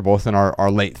life, we're both in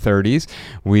our late 30s,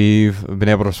 we've been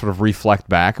able to sort of reflect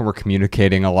back, and we're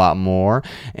communicating a lot more.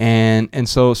 And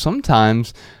so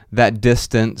sometimes that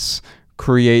distance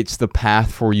creates the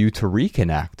path for you to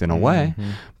reconnect in a way.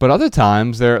 But other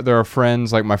times there are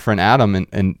friends like my friend Adam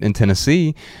in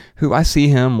Tennessee, who I see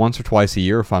him once or twice a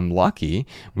year if I'm lucky.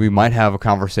 We might have a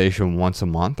conversation once a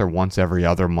month or once every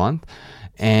other month.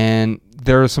 And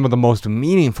they're some of the most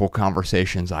meaningful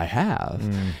conversations I have.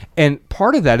 And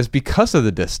part of that is because of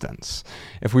the distance.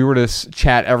 If we were to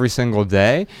chat every single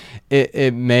day,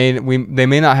 they may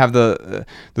not have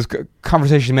this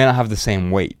conversation may not have the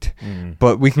same weight.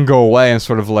 But we can go away and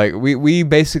sort of like, we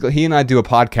basically, he and I do a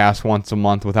podcast once a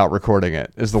month without recording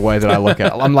it, is the way that I look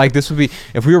at it. I'm like,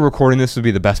 if we were recording, this would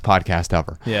be the best podcast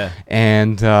ever. Yeah.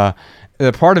 And the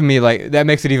part of me, like, that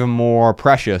makes it even more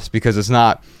precious because it's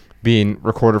not being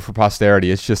recorded for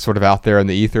posterity. It's just sort of out there in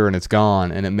the ether and it's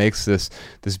gone, and it makes this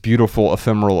beautiful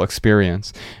ephemeral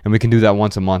experience, and we can do that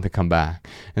once a month and come back.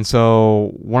 And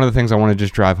so one of the things I want to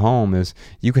just drive home is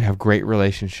you can have great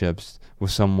relationships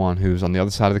with someone who's on the other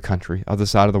side of the country, other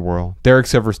side of the world. Derek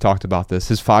Sivers talked about this.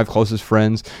 His 5 closest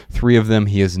friends, 3 of them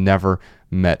he has never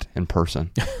met in person.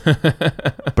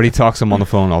 But he talks to them on the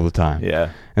phone all the time.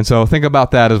 Yeah. And so think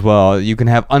about that as well. You can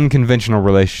have unconventional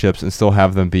relationships and still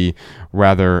have them be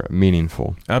rather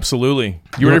meaningful. Absolutely.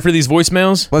 You ready for these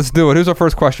voicemails? Let's do it. Who's our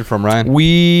first question from, Ryan?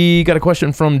 We got a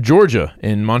question from Georgia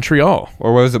in Montreal.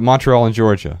 Or was it Montreal and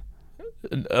Georgia?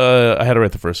 I had it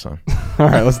right the first time. All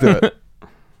right, let's do it.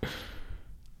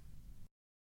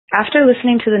 After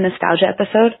listening to the nostalgia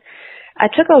episode, I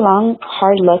took a long,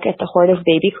 hard look at the hoard of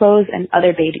baby clothes and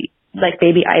other baby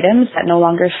items that no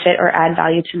longer fit or add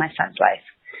value to my son's life,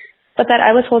 but that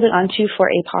I was holding on to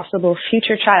for a possible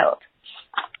future child.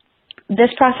 This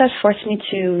process forced me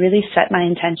to really set my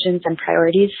intentions and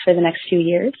priorities for the next few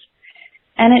years,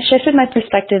 and it shifted my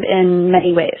perspective in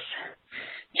many ways.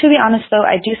 To be honest, though,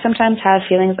 I do sometimes have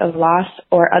feelings of loss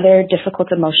or other difficult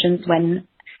emotions when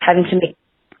having to make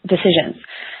decisions.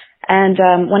 And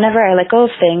whenever I let go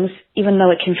of things, even though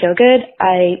it can feel good,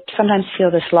 I sometimes feel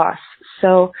this loss.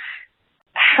 So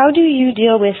how do you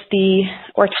deal with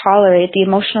or tolerate the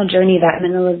emotional journey that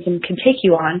minimalism can take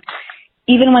you on,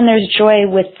 even when there's joy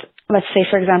with, let's say,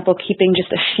 for example, keeping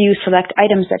just a few select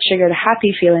items that trigger the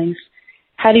happy feelings?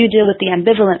 How do you deal with the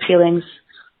ambivalent feelings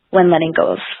when letting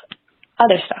go of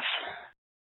other stuff?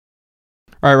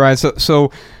 All right, Ryan.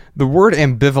 So the word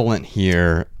ambivalent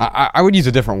here, I would use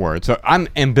a different word. So I'm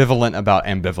ambivalent about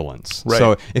ambivalence. Right.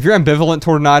 So if you're ambivalent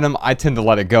toward an item, I tend to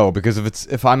let it go, because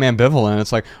if I'm ambivalent,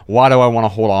 it's like, why do I want to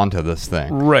hold on to this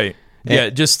thing? Right. Yeah,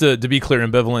 just to be clear,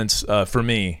 ambivalence for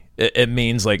me, it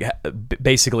means like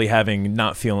basically having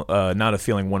not a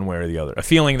feeling one way or the other. A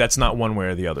feeling that's not one way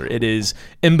or the other. It is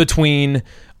in between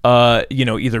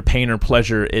either pain or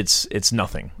pleasure, it's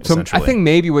nothing. So I think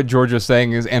maybe what Georgia's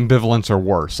saying is ambivalence or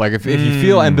worse. Like if you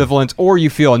feel ambivalence or you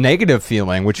feel a negative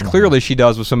feeling, which clearly she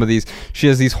does with some of these, she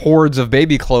has these hordes of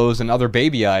baby clothes and other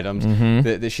baby items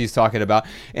that she's talking about,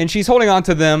 and she's holding on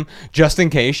to them just in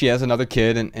case she has another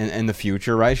kid in the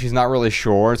future, right? She's not really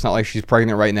sure. It's not like she's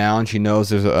pregnant right now and she knows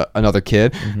there's another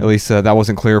kid. At least that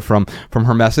wasn't clear from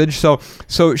her message. So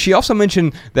she also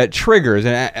mentioned that triggers,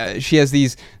 and she has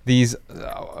these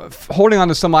holding on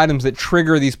to some items that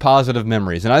trigger these positive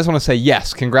memories. And I just want to say,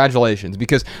 yes, congratulations,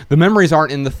 because the memories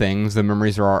aren't in the things, the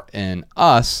memories are in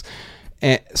us.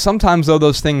 And sometimes, though,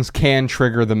 those things can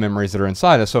trigger the memories that are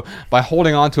inside us. So by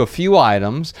holding on to a few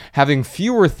items, having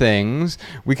fewer things,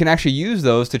 we can actually use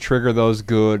those to trigger those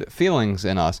good feelings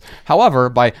in us. However,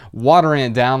 by watering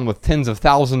it down with tens of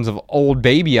thousands of old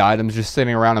baby items just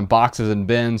sitting around in boxes and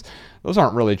bins, those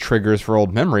aren't really triggers for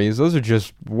old memories. Those are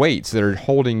just weights that are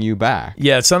holding you back.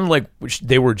 Yeah, it sounded like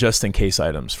they were just in case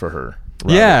items for her.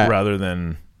 Rather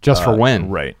than just for when.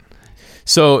 Right.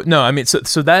 So no, I mean,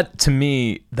 so that to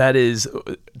me, that is,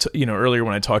 earlier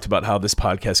when I talked about how this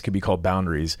podcast could be called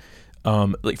Boundaries,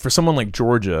 like for someone like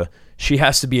Georgia, she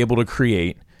has to be able to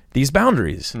create these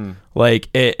boundaries.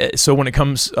 So when it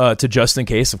comes to just in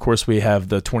case, of course, we have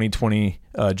the 2020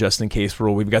 just in case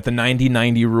rule. We've got the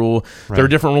 90-90 rule. Right. There are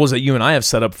different rules that you and I have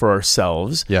set up for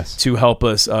ourselves to help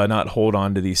us not hold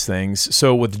on to these things.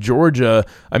 So with Georgia,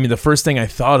 I mean, the first thing I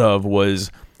thought of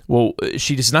was, well,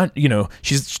 she's not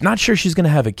sure she's going to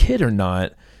have a kid or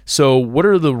not. So what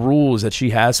are the rules that she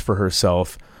has for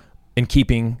herself in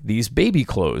keeping these baby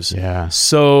clothes? Yeah.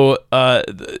 So,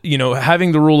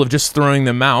 having the rule of just throwing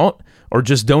them out or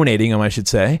just donating them, I should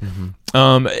say,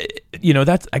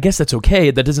 I guess that's okay.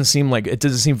 It doesn't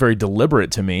seem very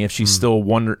deliberate to me if she's still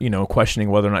questioning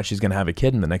whether or not she's going to have a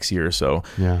kid in the next year or so.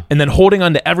 Yeah. And then holding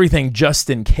on to everything just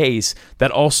in case,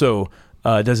 that also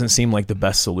doesn't seem like the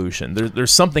best solution.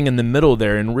 There's something in the middle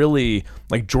there, and really,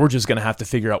 like, Georgia's going to have to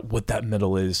figure out what that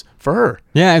middle is for her.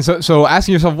 Yeah, and so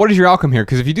asking yourself, what is your outcome here?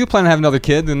 Because if you do plan to have another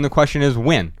kid, then the question is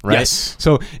when, right? Yes.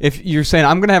 So if you're saying,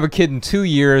 I'm going to have a kid in 2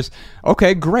 years,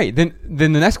 okay, great. Then the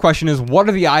next question is, what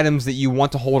are the items that you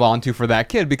want to hold on to for that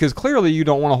kid? Because clearly you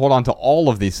don't want to hold on to all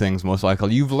of these things, most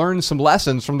likely. You've learned some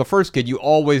lessons from the first kid. You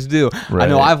always do. Right. I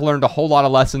know I've learned a whole lot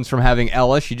of lessons from having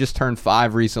Ella. She just turned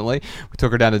 5 recently. We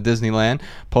took her down to Disneyland,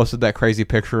 posted that crazy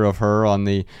picture of her on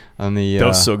the that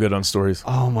was so good on stories.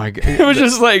 Oh my god. It was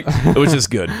just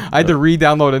good. I had to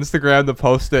re-download Instagram to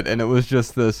post it, and it was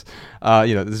just this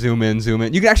zoom in.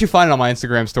 You can actually find it on my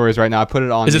Instagram stories right now. I put it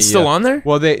on. Is it still on there?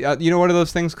 Well, they what are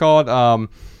those things called?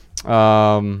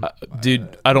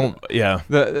 Dude, I don't. Yeah.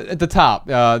 At the top,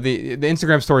 the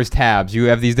Instagram stories tabs. You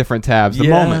have these different tabs.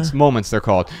 The moments they're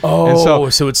called. Oh,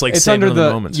 and so it's like it's under under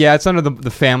the moments. Yeah, it's under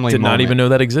the family. Did moment. not even know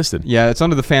that existed. Yeah, it's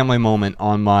under the family moment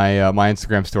on my my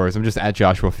Instagram stories. I'm just at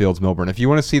Joshua Fields Milburn. If you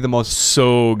want to see the most,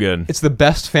 so good. It's the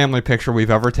best family picture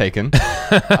we've ever taken,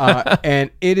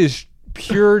 and it is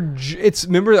pure.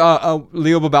 Remember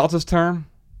Leo Babauta's term,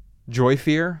 joy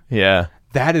fear. Yeah,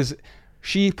 that is.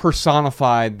 She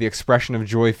personified the expression of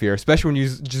joy fear, especially when you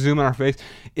zoom in our face.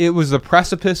 It was the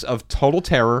precipice of total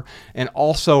terror and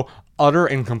also utter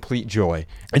and complete joy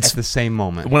at the same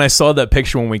moment. When I saw that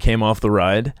picture when we came off the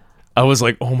ride, I was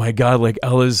like, oh my God, like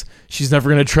she's never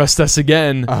going to trust us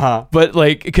again. But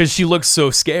like, because she looks so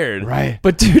scared. Right.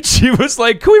 But dude, she was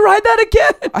like, can we ride that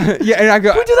again? Yeah, and I go,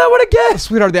 can we do that one again?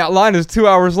 Sweetheart, that line is 2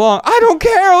 hours long. I don't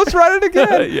care. Let's ride it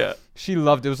again. Yeah. She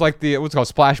loved it. It was like what's called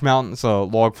Splash Mountain. It's a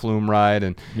log flume ride,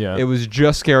 and it was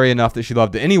just scary enough that she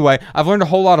loved it. Anyway, I've learned a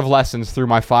whole lot of lessons through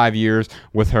my 5 years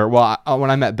with her. Well, when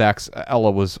I met Bex,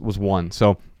 Ella was 1,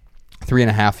 so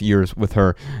 3.5 years with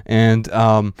her, and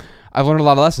I've learned a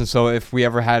lot of lessons. So if we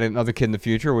ever had another kid in the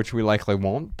future, which we likely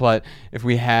won't, but if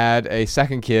we had a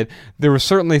second kid, there were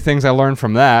certainly things I learned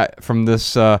from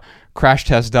this crash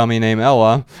test dummy named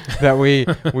Ella that we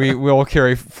will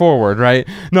carry forward, right?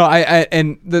 No,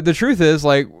 and the truth is,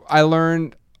 like, I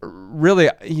learned really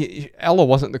Ella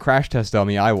wasn't the crash test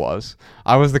dummy. I was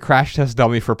the crash test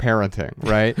dummy for parenting,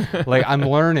 right? Like, I'm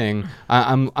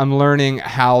learning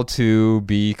how to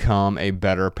become a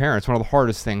better parent. It's one of the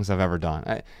hardest things I've ever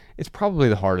done. It's probably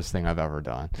the hardest thing I've ever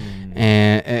done,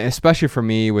 and especially for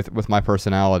me with my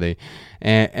personality,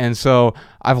 and so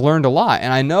I've learned a lot.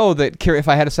 And I know that if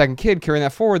I had a second kid, carrying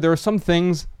that forward, there are some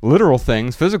things, literal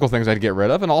things, physical things I'd get rid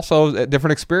of, and also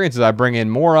different experiences I bring in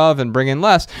more of and bring in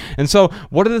less. And so,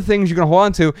 what are the things you're gonna hold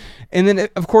on to? And then,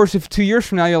 of course, if 2 years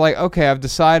from now you're like, okay, I've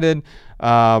decided.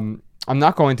 I'm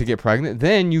not going to get pregnant,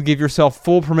 then you give yourself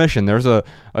full permission. There's a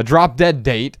drop dead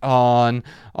date on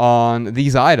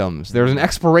these items. There's an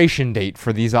expiration date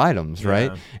for these items,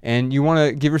 right? And you want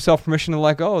to give yourself permission to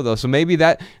let go, though. So maybe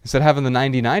that, instead of having the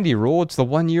 90-90 rule, it's the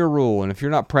 1 year rule. And if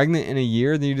you're not pregnant in a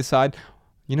year, then you decide,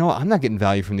 you know what, I'm not getting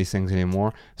value from these things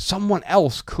anymore. Someone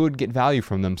else could get value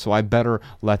from them, so I better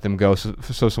let them go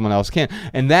so someone else can.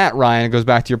 And that, Ryan, goes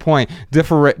back to your point,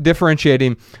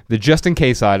 differentiating the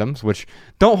just-in-case items, which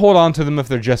don't hold on to them if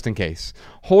they're just in case.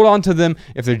 Hold on to them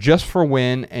if they're just for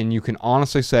when, and you can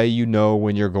honestly say you know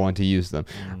when you're going to use them.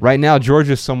 Right now,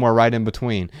 Georgia's somewhere right in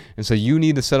between. And so you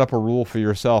need to set up a rule for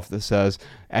yourself that says,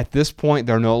 at this point,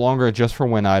 they're no longer a just for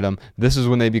when item. This is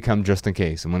when they become just in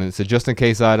case. And when it's a just in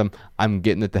case item, I'm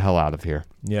getting it the hell out of here.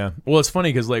 Yeah. Well, it's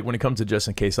funny because like when it comes to just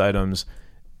in case items,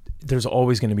 there's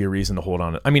always going to be a reason to hold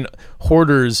on. I mean,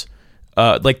 hoarders,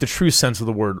 like the true sense of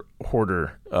the word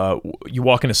hoarder, you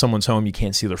walk into someone's home, you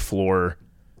can't see their floor.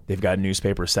 They've got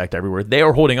newspapers stacked everywhere. They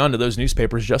are holding on to those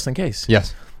newspapers just in case.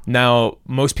 Yes. Now,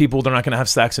 most people, they're not going to have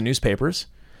stacks of newspapers.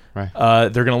 Right.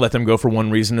 They're going to let them go for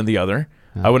one reason or the other.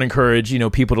 I would encourage,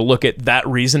 people to look at that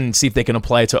reason and see if they can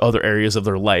apply it to other areas of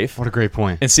their life. What a great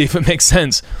point. And see if it makes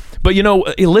sense. But,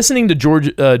 listening to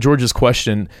George's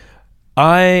question,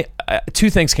 two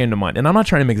things came to mind. And I'm not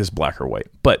trying to make this black or white,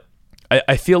 but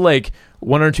I feel like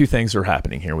one or two things are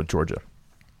happening here with Georgia.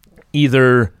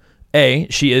 Either A,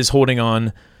 she is holding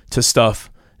on to stuff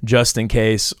just in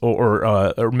case,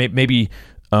 or maybe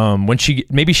when she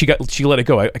let it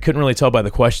go. I couldn't really tell by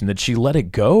the question. Did she let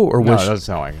it go, or was no? That doesn't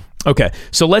sound like it. Okay,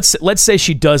 so let's say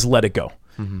she does let it go,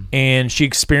 and she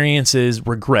experiences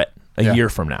regret a year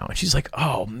from now, and she's like,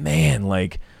 "Oh man,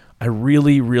 like I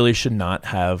really, really should not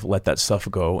have let that stuff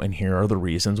go, and here are the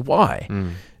reasons why."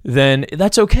 Then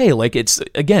that's okay. Like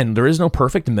there is no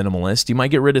perfect minimalist. You might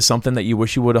get rid of something that you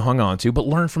wish you would have hung on to, but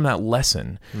learn from that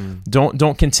lesson.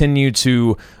 Don't continue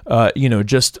to,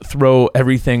 just throw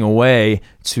everything away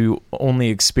to only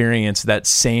experience that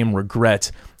same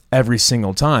regret every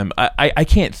single time.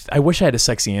 I wish I had a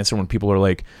sexy answer when people are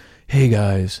like, "Hey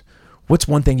guys, what's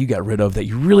one thing you got rid of that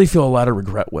you really feel a lot of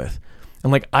regret with?"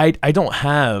 And like, I don't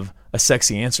have a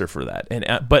sexy answer for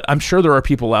that. But I'm sure there are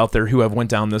people out there who have went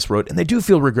down this road and they do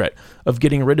feel regret of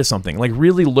getting rid of something. Like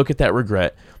really look at that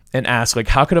regret and ask, like,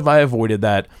 how could have I avoided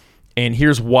that? And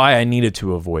here's why I needed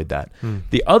to avoid that.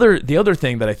 The other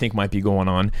thing that I think might be going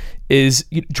on is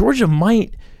Georgia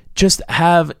might just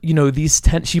have,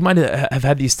 she might have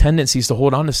had these tendencies to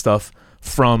hold on to stuff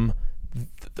from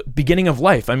the beginning of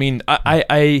life. I mean,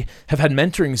 I have had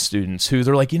mentoring students who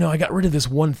they're like, I got rid of this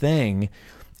one thing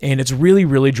and it's really,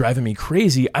 really driving me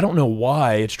crazy. I don't know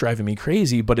why it's driving me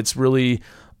crazy, but it's really,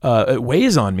 it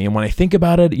weighs on me. And when I think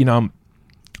about it, I'm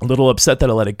a little upset that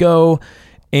I let it go.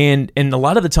 And a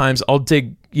lot of the times I'll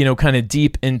dig, kind of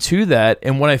deep into that.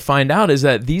 And what I find out is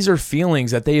that these are feelings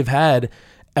that they've had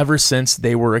ever since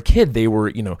they were a kid. They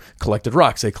were, collected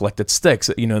rocks, they collected sticks,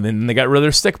 then they got rid of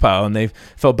their stick pile and they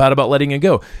felt bad about letting it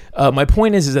go. My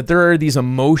point is that there are these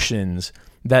emotions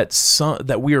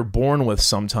that we are born with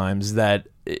sometimes that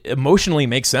emotionally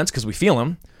make sense because we feel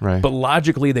them, right? But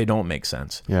logically they don't make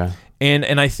sense. Yeah.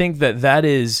 And I think that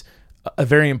is a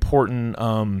very important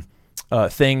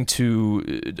thing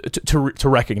to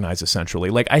recognize essentially.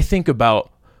 Like I think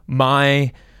about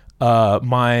my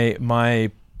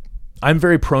I'm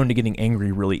very prone to getting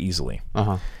angry really easily.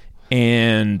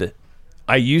 And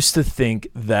I used to think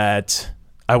that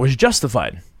I was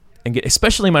justified, and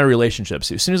especially in my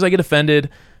relationships. As soon as I get offended,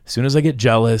 as soon as I get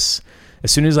jealous,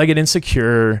 as soon as I get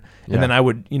insecure, and then I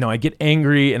would, I get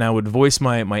angry and I would voice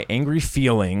my angry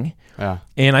feeling,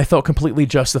 and I felt completely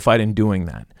justified in doing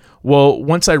that. Well,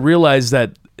 once I realized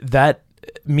that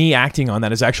me acting on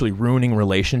that is actually ruining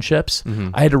relationships,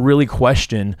 I had to really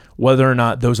question whether or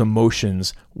not those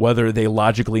emotions, whether they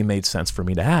logically made sense for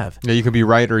me to have. Yeah, you can be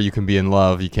right or you can be in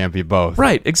love. You can't be both.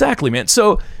 Right, exactly, man.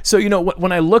 So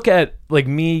when I look at like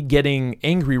me getting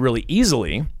angry really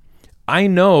easily, I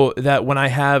know that when I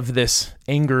have this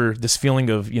anger, this feeling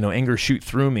of, anger shoot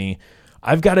through me,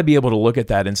 I've got to be able to look at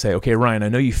that and say, okay, Ryan, I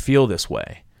know you feel this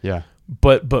way. Yeah.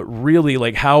 But really,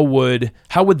 like, how would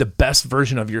the best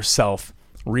version of yourself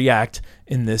react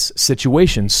in this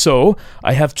situation? So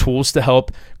I have tools to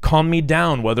help calm me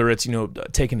down, whether it's,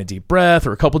 taking a deep breath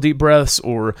or a couple deep breaths,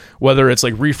 or whether it's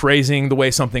like rephrasing the way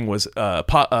something was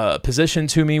positioned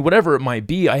to me, whatever it might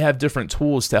be. I have different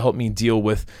tools to help me deal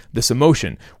with this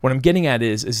emotion. What I'm getting at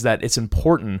is that it's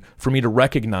important for me to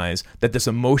recognize that this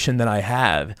emotion that I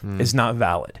have is not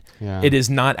valid. Yeah. It is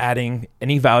not adding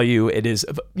any value. It is,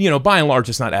 by and large,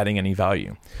 it's not adding any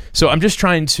value. So I'm just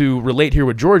trying to relate here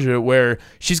with Georgia, where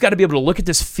she's got to be able to look at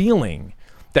this feeling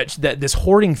that this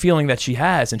hoarding feeling that she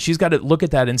has, and she's got to look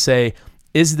at that and say,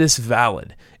 is this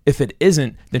valid? If it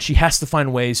isn't, then she has to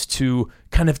find ways to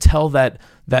kind of tell that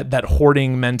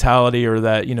hoarding mentality, or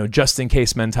that, just in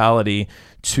case mentality,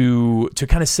 to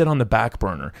kind of sit on the back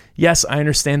burner. Yes, I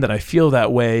understand that I feel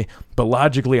that way, but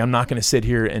logically, I'm not going to sit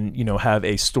here and have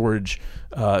a storage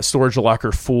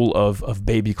locker full of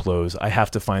baby clothes. I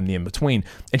have to find the in between.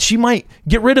 And she might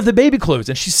get rid of the baby clothes,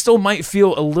 and she still might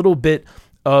feel a little bit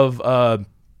of a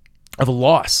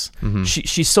loss. Mm-hmm.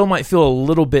 She still might feel a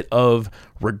little bit of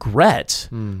regret.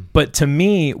 But to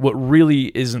me, what really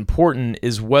is important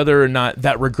is whether or not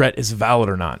that regret is valid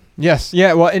or not. Yes.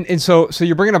 Yeah. Well, and so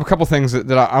you're bringing up a couple things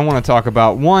that I want to talk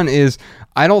about. One is,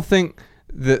 I don't think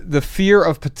the fear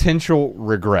of potential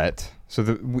regret.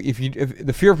 So if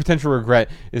the fear of potential regret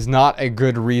is not a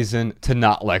good reason to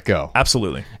not let go.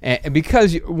 Absolutely. And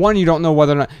because one, you don't know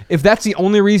whether or not, if that's the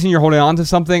only reason you're holding on to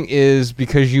something is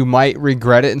because you might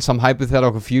regret it in some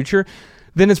hypothetical future,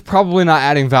 then it's probably not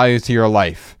adding value to your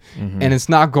life. Mm-hmm. And it's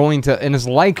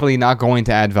likely not going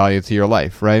to add value to your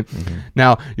life, right? Mm-hmm.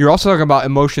 Now, you're also talking about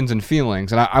emotions and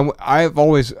feelings, and I've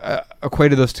always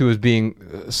equated those two as being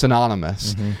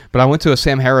synonymous. Mm-hmm. But I went to a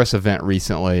Sam Harris event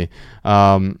recently.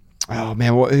 Oh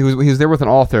man, he was there with an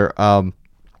author,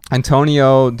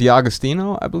 Antonio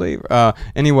D'Agostino, I believe.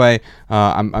 Anyway,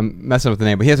 I'm messing with the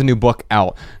name, but he has a new book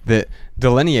out that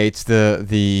delineates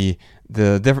the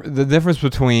difference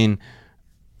between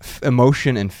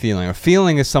emotion and feeling. A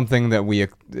feeling is something that we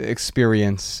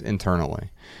experience internally.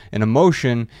 An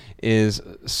emotion is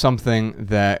something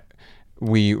that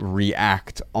we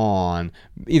react on,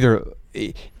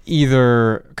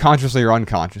 either consciously or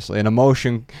unconsciously. An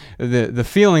emotion, the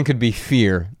feeling could be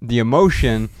fear. The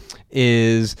emotion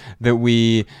is that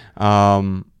we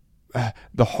the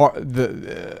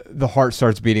heart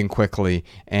starts beating quickly,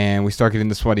 and we start getting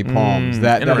the sweaty palms.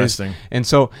 Interesting. And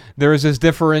so there is this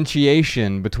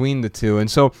differentiation between the two. And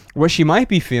so what she might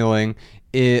be feeling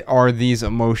are these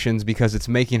emotions because it's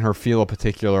making her feel a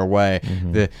particular way.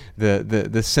 Mm-hmm.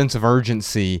 The sense of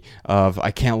urgency of,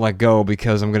 I can't let go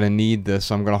because I'm going to need this,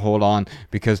 so I'm going to hold on,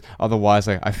 because otherwise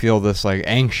I feel this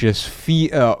anxious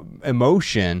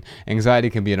emotion. Anxiety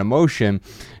can be an emotion,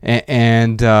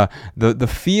 and the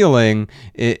feeling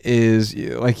is,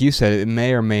 like you said, it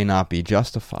may or may not be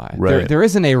justified. Right. There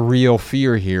isn't a real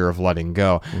fear here of letting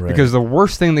go, because the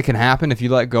worst thing that can happen if you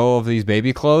let go of these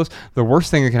baby clothes, the worst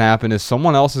thing that can happen is someone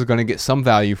else is going to get some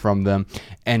value from them,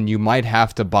 and you might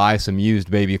have to buy some used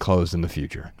baby clothes in the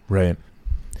future. Right.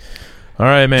 All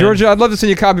right, man. Georgia, I'd love to send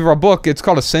you a copy of our book. It's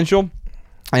called Essential.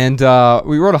 And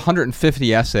we wrote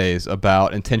 150 essays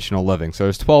about intentional living. So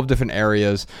there's 12 different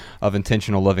areas of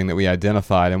intentional living that we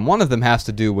identified. And one of them has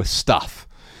to do with stuff.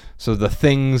 So the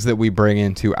things that we bring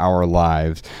into our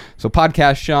lives. So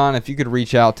Podcast Sean, if you could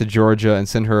reach out to Georgia and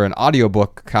send her an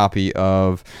audiobook copy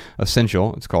of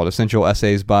Essential. It's called Essential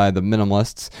Essays by the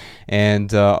Minimalists.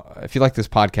 And if you like this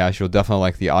podcast, you'll definitely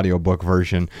like the audiobook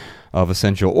version of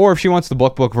Essential. Or if she wants the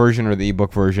book version or the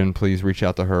ebook version, please reach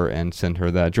out to her and send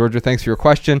her that. Georgia, thanks for your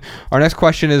question. Our next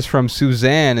question is from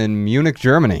Suzanne in Munich,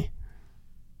 Germany.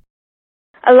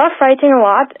 I love writing a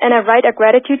lot, and I write a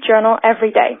gratitude journal every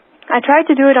day. I try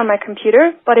to do it on my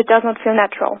computer, but it does not feel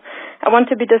natural. I want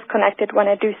to be disconnected when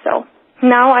I do so.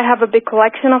 Now I have a big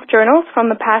collection of journals from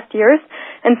the past years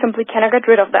and simply cannot get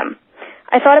rid of them.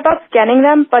 I thought about scanning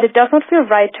them, but it does not feel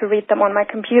right to read them on my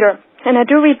computer. And I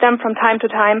do read them from time to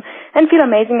time and feel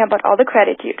amazing about all the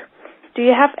gratitude. Do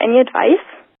you have any advice?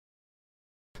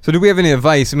 So do we have any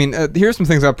advice? I mean, here's some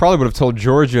things I probably would have told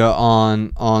Georgia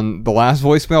on the last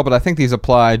voicemail, but I think these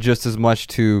apply just as much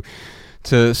to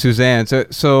Suzanne.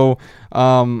 So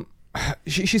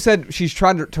she said she's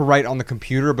tried to write on the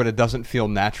computer, but it doesn't feel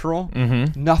natural.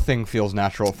 Mm-hmm. Nothing feels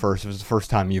natural at first. It was the first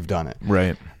time you've done it.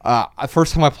 Right.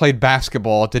 First time I played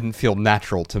basketball, it didn't feel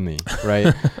natural to me,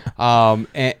 right?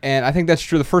 And I think that's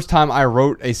true. The first time I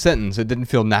wrote a sentence, it didn't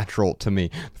feel natural to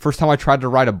me. The first time I tried to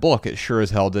write a book, it sure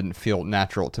as hell didn't feel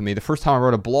natural to me. The first time I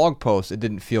wrote a blog post, it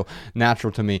didn't feel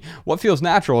natural to me. What feels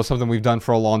natural is something we've done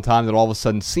for a long time that all of a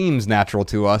sudden seems natural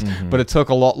to us, but it took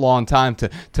a long time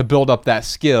to build up that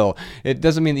skill. It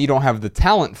doesn't mean that you don't have the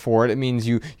talent for it. It means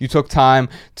you took time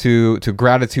to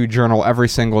gratitude journal every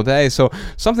single day. So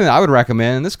something that I would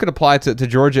recommend, and this could apply to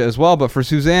Georgia as well, but for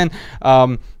Suzanne,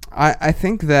 I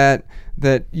think that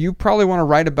you probably want to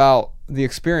write about the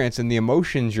experience and the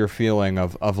emotions you're feeling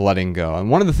of letting go. And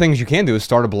one of the things you can do is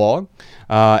start a blog.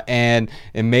 and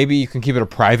maybe you can keep it a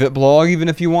private blog even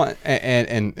if you want,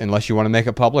 and unless you want to make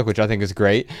it public, which I think is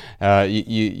great.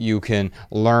 You can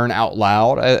learn out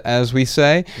loud, as we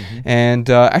say. And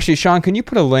actually, Sean, can you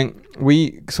put a link?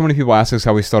 So many people ask us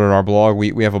how we started our blog.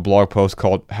 We have a blog post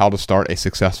called How to Start a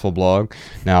Successful Blog.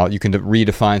 Now, you can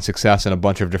redefine success in a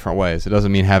bunch of different ways. It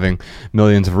doesn't mean having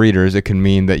millions of readers. It can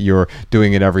mean that you're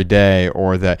doing it every day,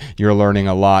 or that you're learning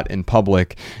a lot in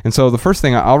public. And so the first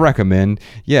thing I'll recommend,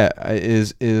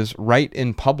 is write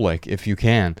in public if you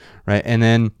can, right? And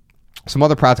then some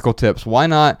other practical tips. Why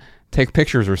not take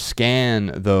pictures or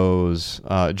scan those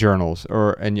journals?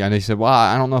 And I know you said, well,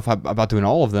 I don't know if I'm about doing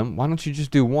all of them. Why don't you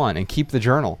just do one and keep the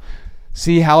journal?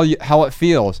 See how it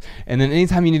feels. And then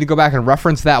anytime you need to go back and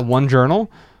reference that one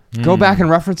journal, go back and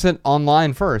reference it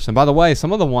online first. And by the way,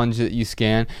 some of the ones that you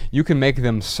scan, you can make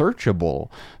them searchable.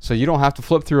 So you don't have to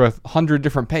flip through 100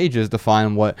 different pages to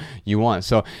find what you want.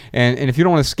 So, and if you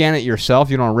don't want to scan it yourself,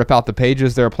 you don't want to rip out the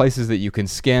pages, there are places that you can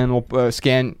scan. You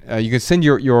can send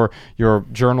your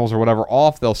journals or whatever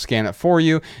off. They'll scan it for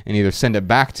you and either send it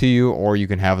back to you, or you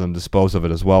can have them dispose of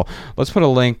it as well. Let's put a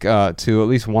link to at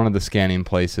least one of the scanning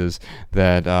places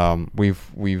that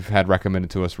we've had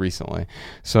recommended to us recently.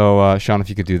 So, Sean, if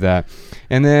you could do that.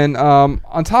 And then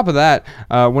on top of that,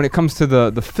 when it comes to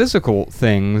the physical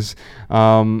things,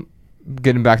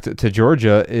 getting back to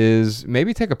Georgia, is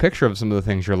maybe take a picture of some of the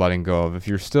things you're letting go of. If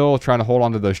you're still trying to hold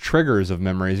on to those triggers of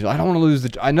memories, I don't want to lose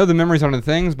I know the memories aren't the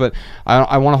things, but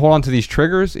I want to hold on to these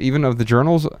triggers, even of the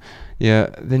journals.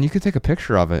 Yeah, then you could take a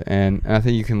picture of it, and I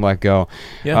think you can let go.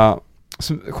 Yeah.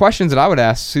 Some questions that I would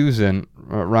ask Susan,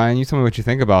 Ryan, you tell me what you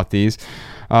think about these.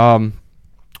 Why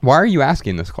are you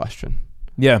asking this question?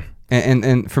 Yeah.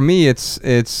 And for me, it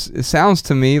sounds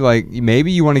to me like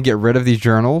maybe you want to get rid of these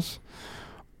journals,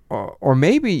 or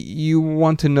maybe you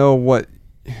want to know what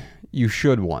you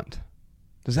should want.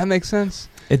 Does that make sense?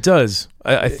 It does.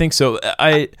 I think so.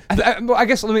 I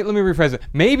guess let me rephrase it.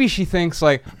 Maybe she thinks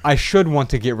like I should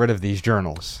want to get rid of these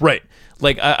journals. Right.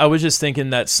 Like I was just thinking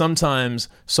that sometimes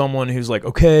someone who's like,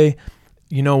 okay,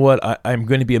 you know what, I'm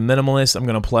going to be a minimalist. I'm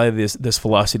going to apply this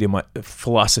philosophy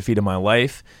to my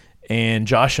life. And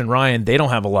Josh and Ryan, they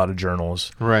don't have a lot of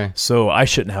journals. Right. So I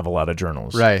shouldn't have a lot of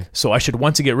journals. Right. So I should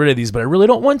want to get rid of these, but I really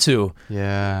don't want to.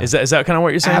 Yeah. Is that kind of what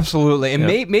you're saying? Absolutely. And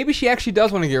maybe she actually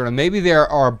does want to get rid of them. Maybe they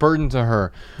are a burden to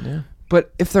her. Yeah.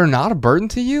 But if they're not a burden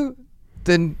to you,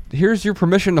 then here's your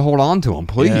permission to hold on to them,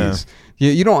 please.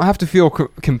 Yeah. You don't have to feel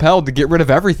compelled to get rid of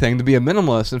everything to be a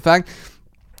minimalist. In fact,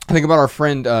 I think about our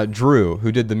friend Drew,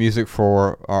 who did the music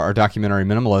for our documentary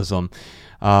Minimalism.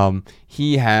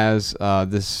 He has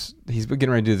he's getting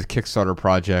ready to do this Kickstarter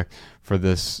project for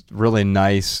this really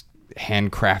nice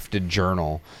handcrafted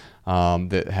journal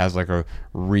that has like a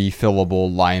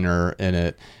refillable liner in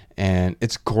it, and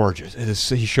it's gorgeous.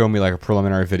 He showed me like a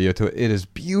preliminary video to it. It is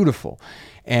beautiful.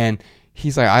 And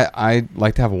he's like, I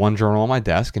like to have one journal on my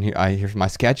desk, and here's my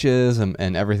sketches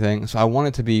and everything. So I want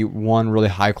it to be one really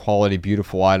high quality,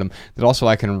 beautiful item that also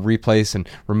I can replace and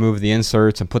remove the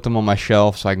inserts and put them on my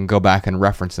shelf so I can go back and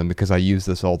reference them, because I use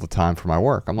this all the time for my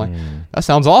work. I'm like, that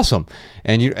sounds awesome.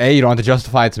 And you don't have to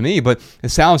justify it to me, but it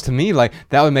sounds to me like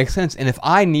that would make sense. And if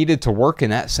I needed to work in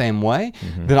that same way,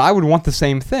 then I would want the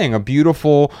same thing, a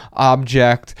beautiful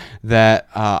object that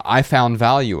I found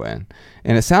value in.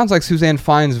 And it sounds like Suzanne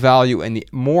finds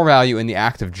more value in the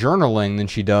act of journaling than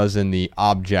she does in the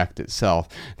object itself.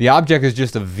 The object is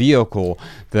just a vehicle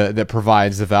that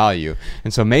provides the value.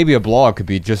 And so maybe a blog could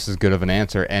be just as good of an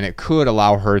answer, and it could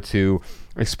allow her to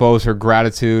expose her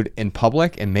gratitude in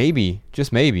public, and maybe,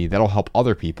 just maybe, that'll help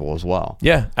other people as well.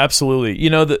 Yeah, absolutely. You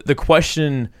know, the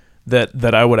question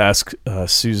that I would ask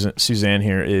Suzanne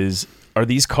here is, are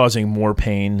these causing more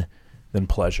pain than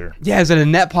pleasure? Yeah, is it a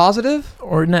net positive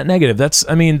or net negative? That's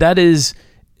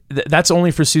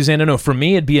only for Suzanne to know. For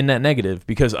me, it'd be a net negative,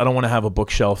 because I don't want to have a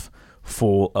bookshelf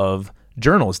full of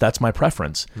journals. That's my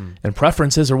preference, and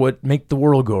preferences are what make the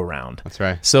world go around. That's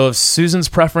right. So if Susan's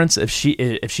preference, if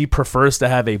she prefers to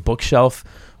have a bookshelf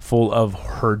full of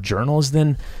her journals,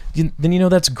 then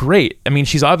that's great. I mean,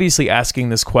 she's obviously asking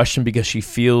this question because she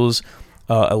feels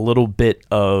a little bit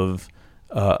of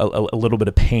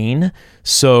pain.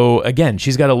 So again,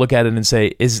 she's got to look at it and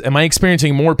say, am I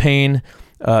experiencing more pain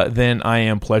than I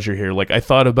am pleasure here? Like, I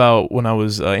thought about when I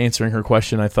was answering her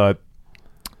question, I thought,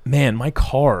 man, my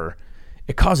car,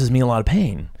 it causes me a lot of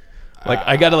pain. Like,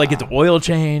 I got to get the oil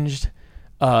changed.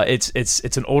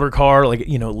 It's an older car, like,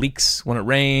 you know, leaks when it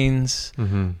rains.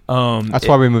 That's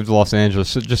why we moved to Los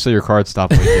Angeles, just so your car would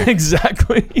stop leaking.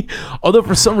 Exactly. Although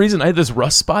for some reason I had this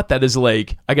rust spot that is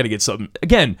like, I got to get something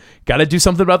again. Got to do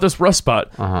something about this rust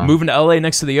spot. Moving to LA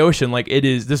next to the ocean, like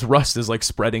this rust is like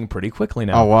spreading pretty quickly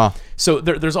now. Oh wow. So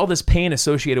there's all this pain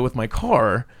associated with my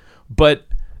car, but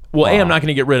I'm not going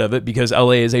to get rid of it because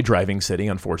LA is a driving city,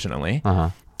 unfortunately.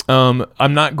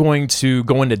 I'm not going to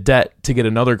go into debt to get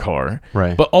another car.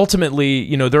 Right. But ultimately,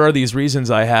 you know, there are these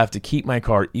reasons I have to keep my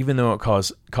car, even though it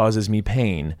causes me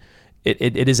pain.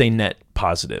 It is a net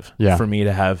positive for me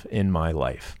to have in my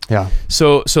life. Yeah.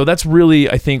 So that's really,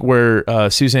 I think, where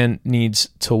Suzanne needs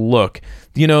to look.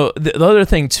 You know, the other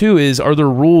thing too is, are there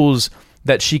rules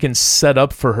that she can set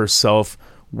up for herself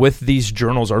with these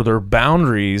journals? Are there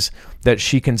boundaries that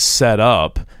she can set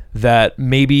up that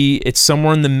maybe it's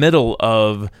somewhere in the middle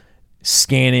of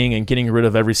scanning and getting rid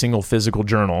of every single physical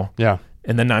journal,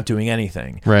 and then not doing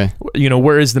anything, right? You know,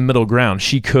 where is the middle ground?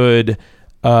 She could,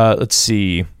 let's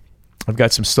see, I've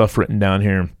got some stuff written down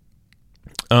here.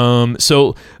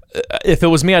 So if it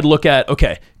was me, I'd look at,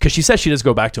 okay, because she says she does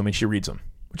go back to them and she reads them,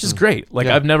 which is great. Like,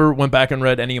 I've never went back and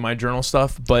read any of my journal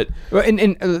stuff, but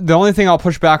and the only thing I'll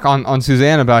push back on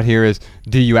Suzanne about here is,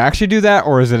 do you actually do that,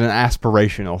 or is it an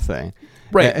aspirational thing?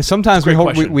 Right. Sometimes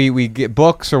we get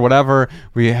books or whatever.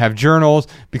 We have journals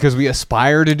because we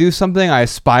aspire to do something. I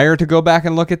aspire to go back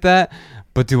and look at that,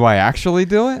 but do I actually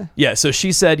do it? Yeah. So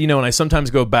she said, you know, and I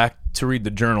sometimes go back to read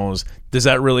the journals. Does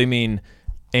that really mean?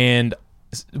 And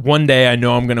one day I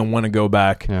know I'm going to want to go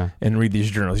back and read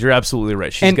these journals. You're absolutely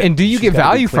right. And do you get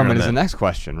value from it is the next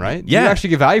question, right? Do you actually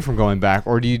get value from going back,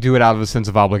 or do you do it out of a sense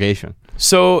of obligation?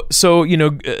 So you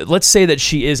know, let's say that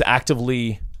she is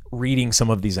actively reading some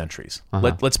of these entries.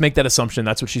 Let's make that assumption.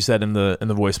 That's what she said in the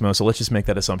voicemail. So let's just make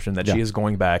that assumption that she is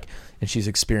going back and she's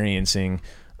experiencing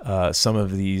some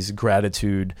of these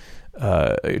gratitude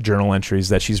journal entries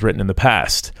that she's written in the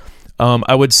past.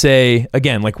 I would say,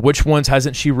 again, like, which ones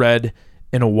hasn't she read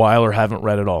in a while or haven't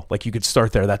read at all? Like, you could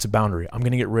start there. That's a boundary. I'm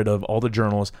going to get rid of all the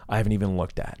journals I haven't even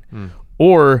looked at.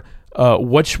 Or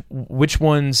which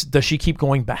ones does she keep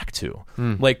going back to?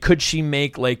 Like, could she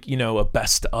make, like, you know, a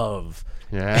best of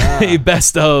a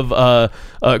best of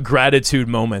gratitude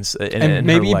moments in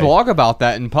maybe her life. blog about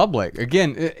that in public.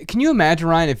 Again, can you imagine,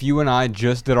 Ryan, if you and I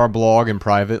just did our blog in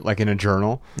private, like in a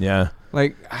journal? Yeah.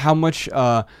 Like how much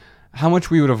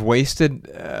we would have wasted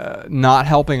not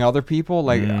helping other people,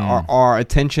 like our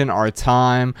attention, our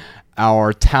time,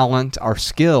 our talent, our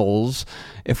skills.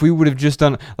 If we would have just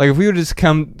done, like, if we would have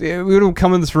come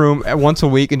in this room once a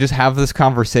week and just have this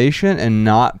conversation and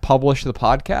not publish the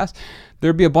podcast,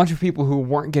 there'd be a bunch of people who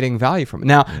weren't getting value from it.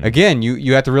 Now, again,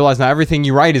 you have to realize not everything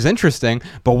you write is interesting,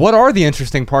 but what are the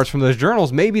interesting parts from those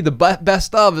journals? Maybe the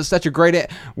best of is such a great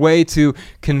way to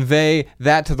convey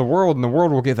that to the world, and the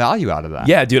world will get value out of that.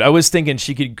 Yeah, dude, I was thinking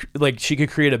she could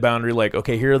create a boundary, like,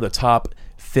 okay, here are the top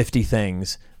 50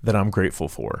 things that I'm grateful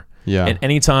for. Yeah. And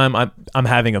anytime I'm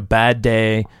having a bad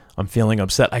day, I'm feeling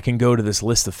upset, I can go to this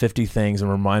list of 50 things and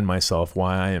remind myself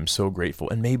why I am so grateful.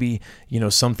 And maybe, you know,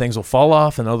 some things will fall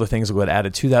off and other things will get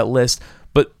added to that list.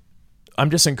 But I'm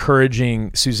just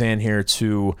encouraging Suzanne here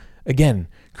to, again,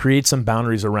 create some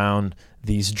boundaries around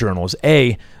these journals.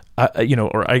 I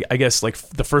guess, like,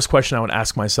 the first question I would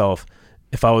ask myself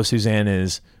if I was Suzanne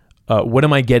is, what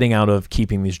am I getting out of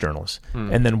keeping these journals?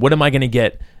 And then what am I going to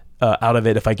get out of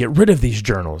it if I get rid of these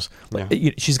journals?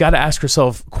 She's got to ask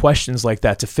herself questions like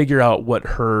that to figure out what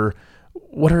her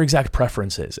exact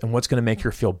preference is and what's going to make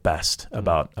her feel best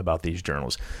about these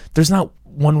journals. There's not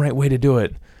one right way to do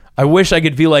it. I wish I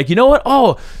could be like, you know what?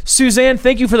 Oh, Suzanne,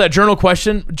 thank you for that journal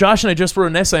question. Josh and I just wrote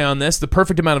an essay on this. The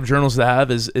perfect amount of journals to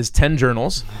have is 10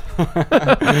 journals.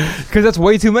 Because that's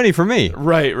way too many for me.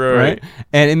 Right.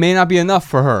 And it may not be enough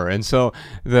for her. And so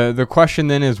the question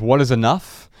then is, what is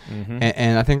enough?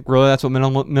 And I think really that's what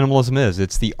minimalism is.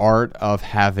 It's the art of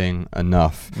having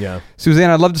enough. Yeah. Suzanne,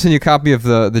 I'd love to send you a copy of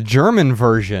the German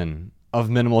version of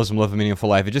Minimalism, Live a Meaningful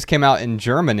Life. It just came out in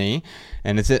Germany,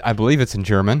 and I believe it's in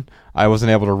German. I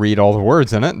wasn't able to read all the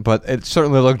words in it, but it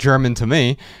certainly looked German to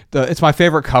me. It's my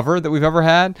favorite cover that we've ever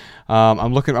had.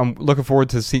 I'm looking forward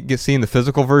to seeing the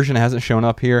physical version. It hasn't shown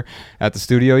up here at the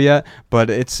studio yet, but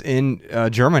it's in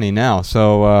Germany now.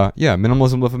 So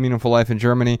Minimalism, Live a Meaningful Life in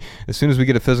Germany. As soon as we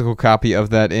get a physical copy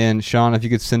of that in, Sean, if you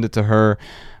could send it to her.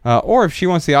 Or if she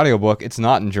wants the audiobook, it's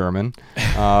not in German.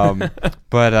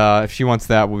 But if she wants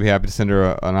that, we'll be happy to send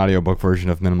her an audiobook version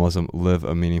of Minimalism, Live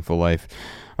a Meaningful Life.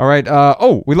 All right.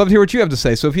 We'd love to hear what you have to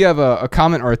say. So if you have a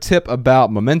comment or a tip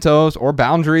about mementos or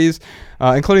boundaries,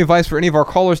 including advice for any of our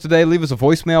callers today, leave us a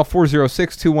voicemail,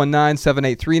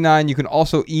 406-219-7839. You can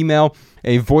also email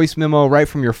a voice memo right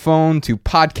from your phone to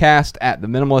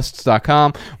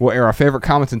podcast@theminimalists.com. We'll air our favorite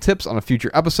comments and tips on a future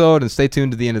episode, and stay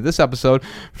tuned to the end of this episode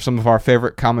for some of our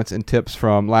favorite comments and tips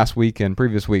from last week and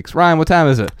previous weeks. Ryan, what time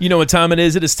is it? You know what time it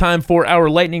is. It is time for our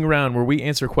lightning round where we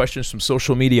answer questions from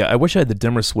social media. I wish I had the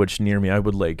dimmer switch near me. I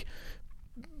would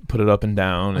put it up and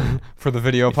down. And for the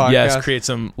video podcast? Yes, create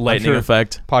some lightning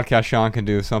effect. Podcast Sean can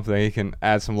do something. He can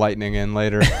add some lightning in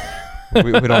later.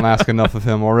 we don't ask enough of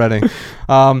him already.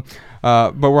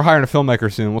 But we're hiring a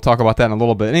filmmaker soon. We'll talk about that in a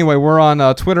little bit. Anyway, we're on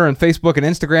Twitter and Facebook and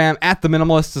Instagram. @The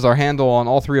Minimalists is our handle on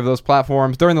all three of those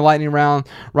platforms. During the lightning round,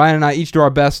 Ryan and I each do our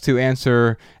best to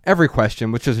answer every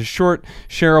question, which is a short,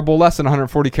 shareable, less than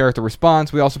 140-character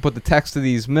response. We also put the text to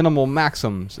these minimal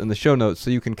maxims in the show notes so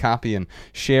you can copy and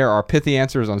share our pithy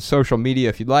answers on social media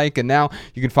if you'd like. And now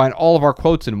you can find all of our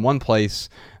quotes in one place,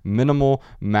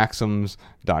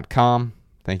 minimalmaxims.com.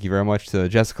 Thank you very much to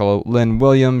Jessica Lynn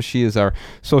Williams. She is our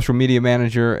social media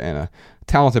manager and a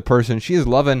talented person. She is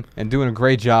loving and doing a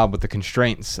great job with the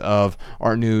constraints of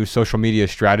our new social media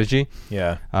strategy.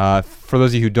 Yeah. For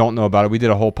those of you who don't know about it, we did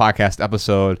a whole podcast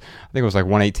episode, I think it was like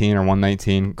 118 or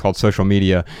 119, called Social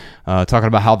Media, talking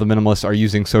about how the minimalists are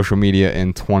using social media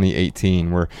in 2018.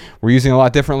 We're using it a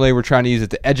lot differently. We're trying to use it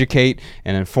to educate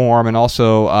and inform, and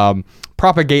also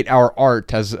propagate our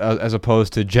art as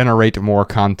opposed to generate more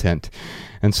content.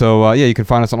 And so, you can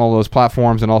find us on all those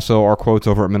platforms, and also our quotes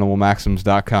over at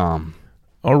minimalmaxims.com.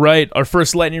 All right, our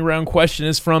first lightning round question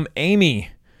is from Amy.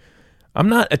 I'm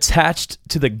not attached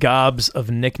to the gobs of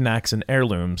knickknacks and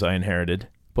heirlooms I inherited,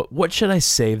 but what should I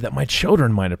save that my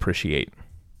children might appreciate?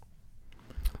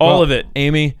 All of it,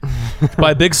 Amy. Buy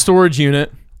a big storage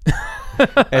unit.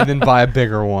 And then buy a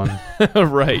bigger one.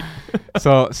 Right.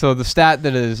 So the stat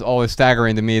that is always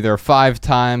staggering to me, there are 5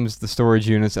 times the storage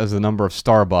units as the number of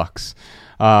Starbucks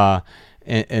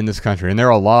in this country, and there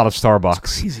are a lot of Starbucks.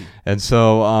 That's crazy. And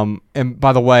so, and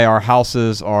by the way, our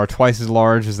houses are twice as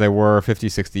large as they were 50,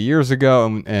 60 years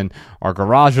ago, and our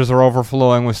garages are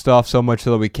overflowing with stuff, so much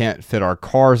so that we can't fit our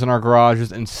cars in our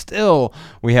garages, and still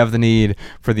we have the need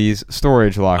for these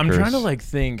storage lockers. I'm trying to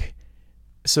think.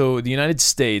 So the United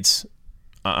States,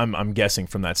 I'm guessing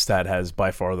from that stat, has by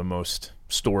far the most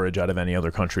storage out of any other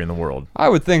country in the world. I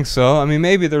would think so. I mean,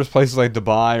 maybe there's places like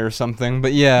Dubai or something,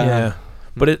 but yeah. Yeah.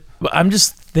 But I'm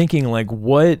just thinking, how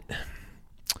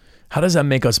does that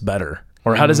make us better?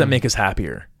 Or how does that make us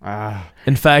happier?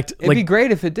 In fact, it'd be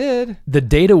great if it did. The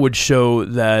data would show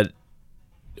that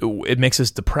it makes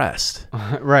us depressed.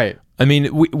 Right. I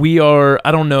mean, we are,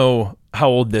 I don't know how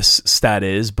old this stat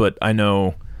is, but I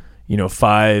know,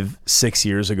 5-6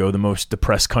 years ago, the most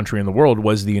depressed country in the world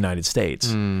was the United States.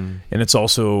 And it's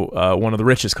also one of the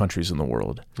richest countries in the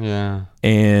world. Yeah.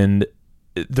 And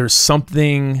there's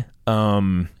something,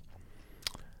 I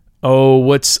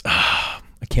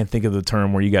can't think of the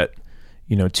term where you got,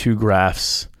 2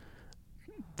 graphs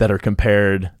that are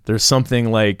compared. There's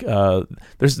something like,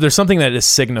 there's something that is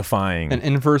signifying. An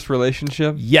inverse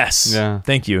relationship? Yes. Yeah.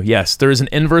 Thank you. Yes. There is an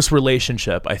inverse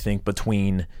relationship, I think,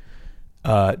 between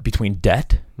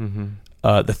debt,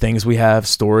 the things we have,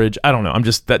 storage. I don't know.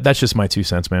 That's just my 2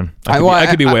 cents, man. I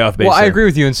could be way off base. Well, I there. agree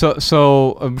with you. And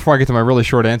so before I get to my really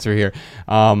short answer here,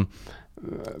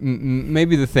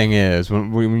 maybe the thing is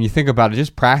when you think about it,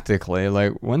 just practically,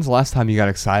 when's the last time you got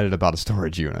excited about a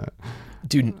storage unit?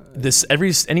 Dude,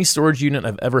 any storage unit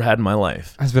I've ever had in my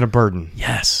life has been a burden.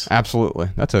 Yes, absolutely.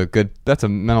 That's a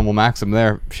minimal maxim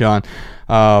there, Sean.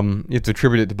 You have to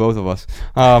attribute it to both of us.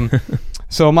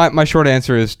 So my short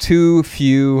answer is too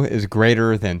few is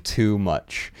greater than too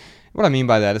much. What I mean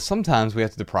by that is sometimes we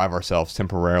have to deprive ourselves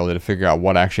temporarily to figure out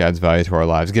what actually adds value to our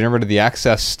lives. Getting rid of the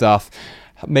excess stuff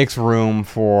makes room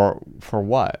for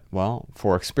what? Well,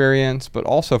 for experience, but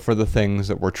also for the things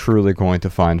that we're truly going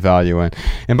to find value in.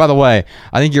 And by the way,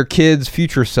 I think your kid's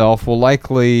future self will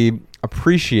likely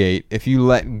appreciate if you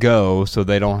let go so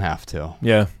they don't have to.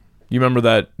 Yeah. You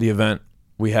remember the event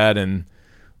we had, and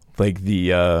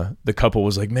the couple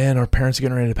was like, man, our parents are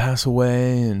getting ready to pass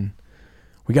away, and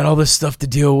we got all this stuff to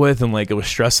deal with, and it was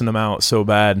stressing them out so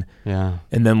bad. Yeah.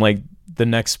 And then the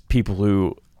next people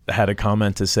who had a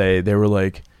comment to say, they were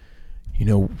like,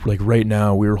 right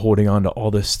now we were holding on to all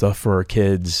this stuff for our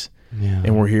kids,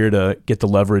 and we're here to get the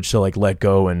leverage to let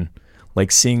go. And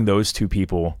seeing those 2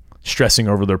 people stressing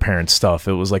over their parents' stuff,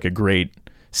 it was a great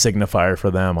signifier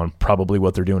for them on probably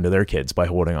what they're doing to their kids by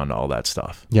holding on to all that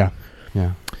stuff. Yeah.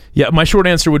 My short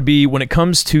answer would be, when it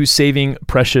comes to saving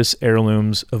precious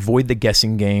heirlooms, avoid the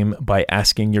guessing game by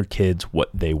asking your kids what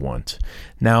they want.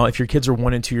 Now, if your kids are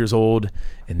 1 and 2 years old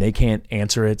and they can't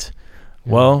answer it,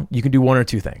 Well, you can do one or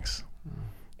two things.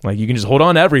 Like you can just hold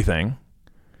on to everything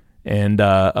and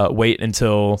wait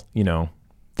until,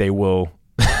 they will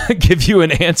give you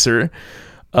an answer.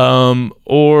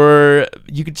 Or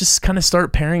you could just kind of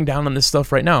start paring down on this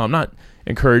stuff right now. I'm not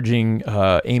encouraging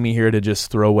Amy here to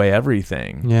just throw away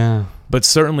everything. Yeah. But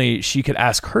certainly she could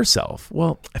ask herself,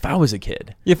 well, if I was a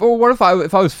kid. What if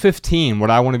I was 15, would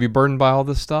I want to be burdened by all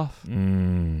this stuff?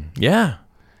 Yeah.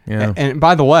 Yeah. And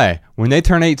by the way, when they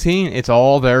turn 18, it's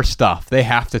all their stuff. They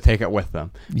have to take it with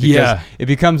them. Because it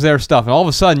becomes their stuff. And all of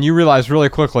a sudden, you realize really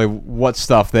quickly what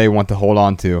stuff they want to hold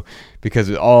on to because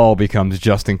it all becomes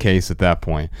just in case at that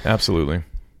point. Absolutely.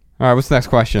 All right, what's the next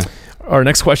question? Our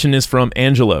next question is from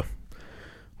Angela.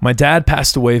 My dad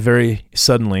passed away very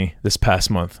suddenly this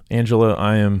past month. Angela,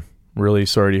 I am really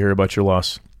sorry to hear about your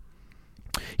loss.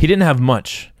 He didn't have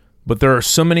much, but there are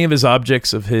so many of his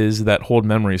objects of his that hold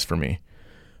memories for me.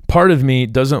 Part of me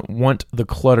doesn't want the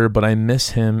clutter, but I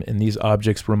miss him, and these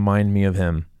objects remind me of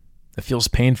him. It feels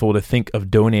painful to think of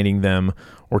donating them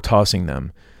or tossing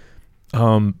them.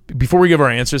 Before we give our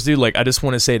answers, dude, I just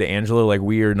want to say to Angela,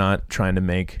 we are not trying to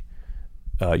make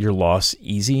your loss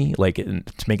easy,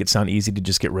 to make it sound easy to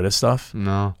just get rid of stuff.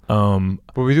 No.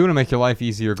 But we do want to make your life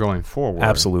easier going forward.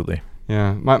 Absolutely.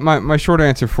 Yeah. My short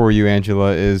answer for you,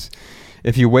 Angela, is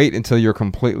if you wait until you're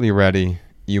completely ready,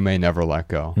 you may never let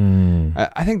go.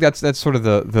 I think that's sort of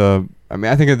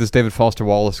I think of this David Foster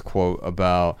Wallace quote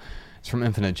about, it's from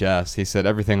Infinite Jest. He said,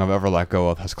 everything I've ever let go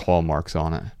of has claw marks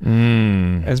on it.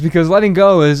 It's because letting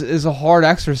go is a hard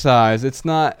exercise. It's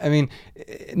not,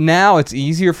 now it's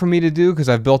easier for me to do because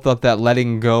I've built up that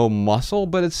letting go muscle,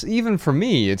 but it's even for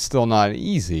me, it's still not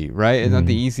easy, right? It's not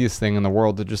the easiest thing in the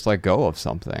world to just let go of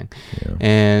something. Yeah.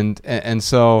 And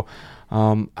so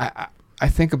I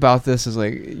think about this as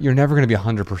you're never going to be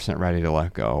 100% ready to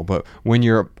let go, but when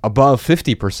you're above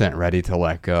 50% ready to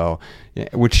let go,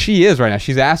 which she is right now,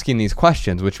 she's asking these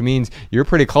questions, which means you're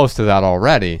pretty close to that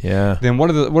already. Yeah. Then what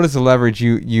is the leverage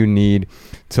you need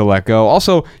to let go?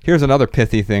 Also, here's another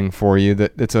pithy thing for you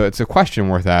that it's a question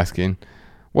worth asking.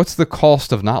 What's the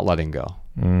cost of not letting go?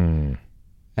 And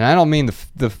I don't mean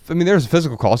there's a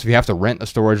physical cost if you have to rent a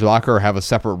storage locker or have a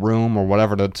separate room or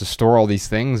whatever to store all these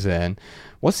things in.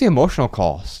 What's the emotional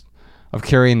cost of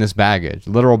carrying this baggage,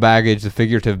 literal baggage, the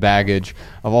figurative baggage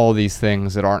of all of these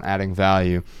things that aren't adding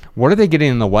value? What are they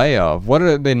getting in the way of? What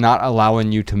are they not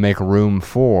allowing you to make room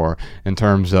for in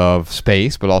terms of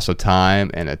space, but also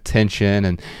time and attention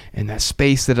and that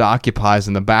space that it occupies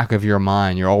in the back of your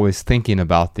mind? You're always thinking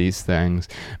about these things.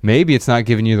 Maybe it's not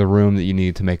giving you the room that you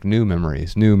need to make new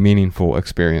memories, new meaningful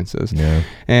experiences. Yeah.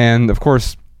 And of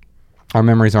course, our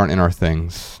memories aren't in our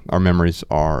things. Our memories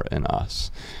are in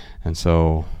us. And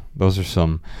so those are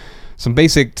some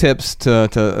basic tips to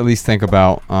at least think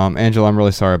about. Angela, I'm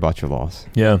really sorry about your loss.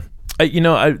 Yeah.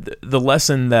 The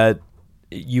lesson that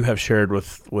you have shared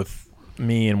with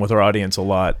me and with our audience a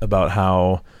lot about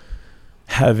how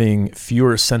having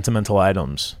fewer sentimental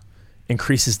items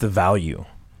increases the value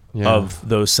of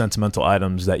those sentimental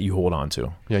items that you hold on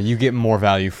to. Yeah, you get more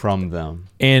value from them.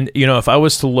 And, if I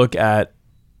was to look at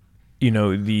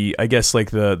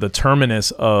the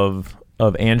terminus of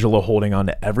Angela holding on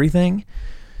to everything,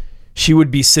 she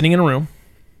would be sitting in a room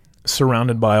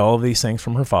surrounded by all of these things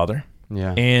from her father.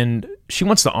 Yeah. And she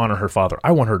wants to honor her father.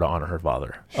 I want her to honor her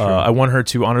father. Sure. I want her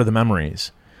to honor the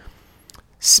memories.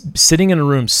 Sitting in a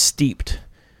room steeped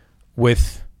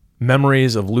with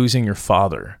memories of losing your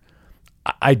father.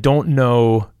 I don't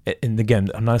know, and again,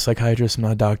 I'm not a psychiatrist, I'm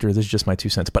not a doctor, this is just my 2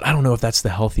 cents, but I don't know if that's the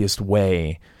healthiest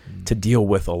way to deal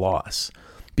with a loss.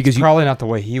 Because probably not the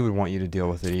way he would want you to deal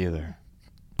with it either.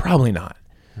 Probably not.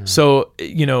 So,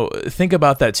 think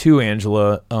about that too,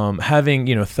 Angela.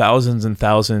 Having, thousands and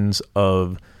thousands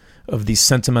of these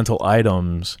sentimental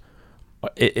items,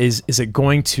 is it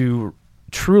going to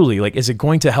truly, is it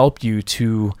going to help you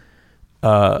to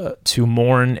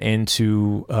mourn and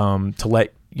to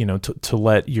let to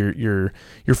let your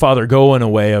father go in a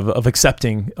way of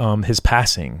accepting his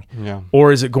passing? Yeah.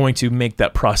 Or is it going to make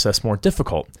that process more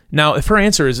difficult? Now, if her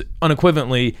answer is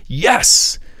unequivocally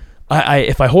yes,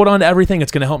 if I hold on to everything,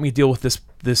 it's going to help me deal with this.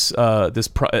 It's going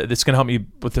to help me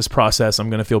with this process. I'm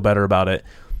going to feel better about it.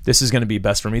 This is going to be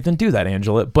best for me. Then do that,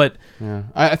 Angela. But yeah,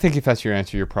 I think if that's your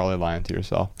answer, you're probably lying to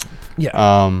yourself.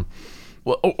 Yeah.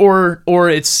 Well, or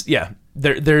it's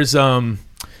There's because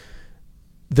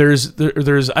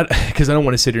I don't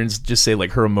want to sit here and just say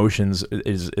her emotions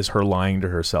is her lying to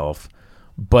herself,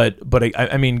 but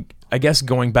I guess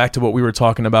going back to what we were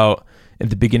talking about at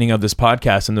the beginning of this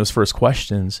podcast and those first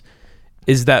questions,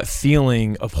 is that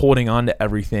feeling of holding on to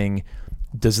everything,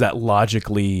 does that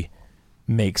logically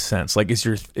makes sense? Like,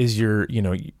 is your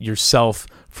yourself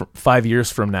 5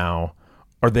 years from now,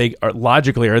 are they going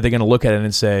to look at it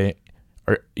and say,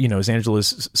 is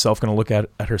Angela's self going to look at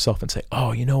herself and say,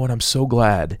 oh, you know what? I'm so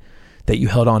glad that you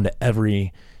held on to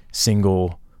every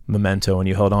single memento and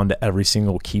you held on to every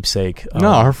single keepsake.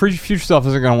 No, her future self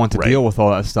isn't going to want to Right. deal with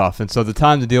all that stuff. And so the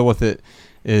time to deal with it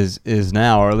is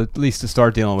now, or at least to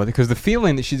start dealing with it, because the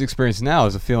feeling that she's experiencing now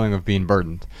is a feeling of being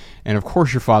burdened. And of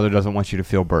course your father doesn't want you to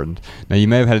feel burdened. Now, you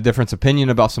may have had a different opinion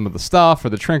about some of the stuff or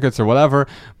the trinkets or whatever,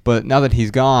 but now that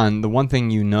he's gone, the one thing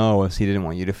you know is he didn't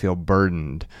want you to feel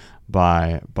burdened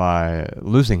by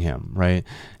losing him, right?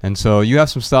 And so you have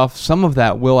some stuff, some of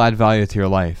that will add value to your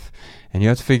life, and you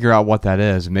have to figure out what that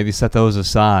is, and maybe set those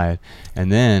aside,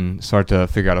 and then start to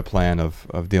figure out a plan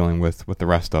of dealing with the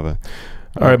rest of it.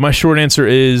 All right, my short answer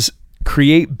is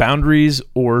create boundaries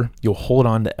or you'll hold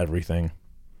on to everything.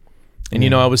 And,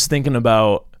 I was thinking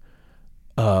about,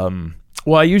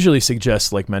 I usually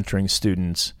suggest like mentoring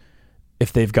students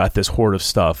if they've got this hoard of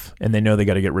stuff and they know they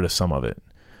got to get rid of some of it.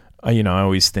 I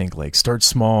always think like start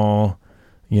small,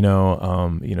 get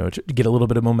a little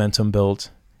bit of momentum built.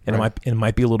 And Right. it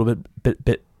might be a little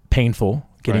bit painful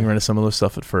getting Right. rid of some of those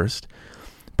stuff at first.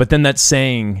 But then that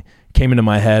saying came into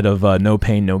my head of no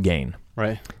pain, no gain.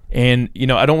 Right. And,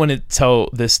 I don't want to tell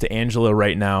this to Angela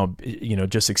right now,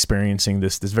 just experiencing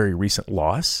this very recent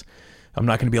loss. I'm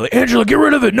not going to be like, Angela, get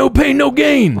rid of it. No pain, no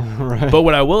gain. Right. But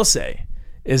what I will say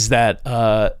is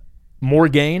that more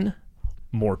gain,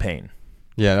 more pain.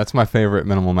 Yeah, that's my favorite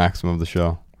minimal maxim of the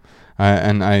show.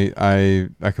 I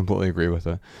completely agree with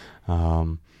it.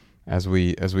 As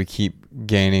we keep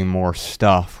gaining more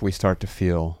stuff, we start to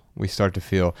feel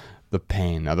the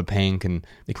pain. Now, the pain can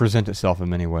present itself in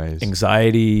many ways.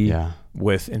 Anxiety, Yeah.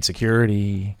 with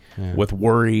insecurity, Yeah. with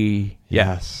worry.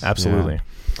 Yes. Yeah, absolutely. Yeah.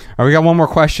 All right, we got one more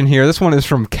question here. This one is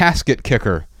from Casket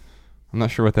Kicker. I'm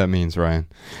not sure what that means, Ryan.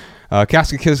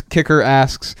 Casket Kicker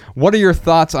asks, what are your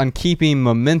thoughts on keeping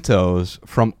mementos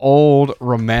from old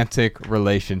romantic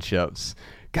relationships?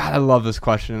 God, I love this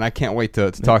question, and I can't wait to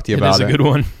talk to you about it. It is a good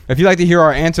one. If you'd like to hear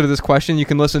our answer to this question, you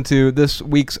can listen to this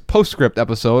week's Postscript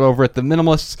episode over at the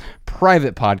Minimalists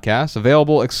private podcast,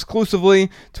 available exclusively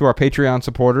to our Patreon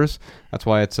supporters. That's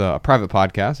why it's a private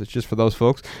podcast. It's just for those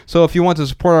folks. So if you want to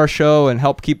support our show and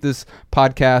help keep this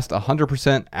podcast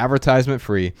 100% advertisement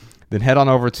free, then head on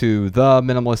over to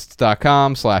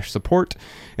theminimalists.com/support.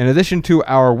 In addition to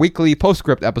our weekly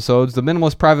Postscript episodes, the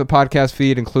Minimalist private podcast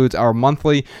feed includes our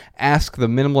monthly Ask the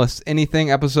Minimalists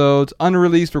Anything episodes,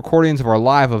 unreleased recordings of our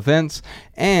live events,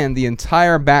 and the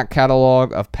entire back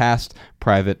catalog of past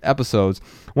private episodes.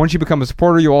 Once you become a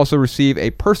supporter, you'll also receive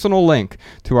a personal link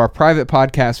to our private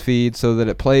podcast feed so that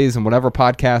it plays in whatever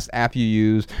podcast app you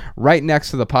use right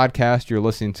next to the podcast you're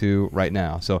listening to right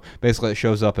now. So basically it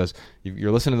shows up as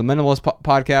you're listening to the Minimalist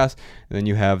podcast, and then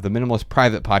you have the Minimalist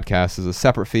private podcast as a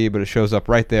separate feed, but it shows up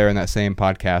right there in that same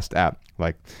podcast app,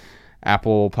 like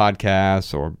Apple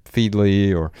Podcasts or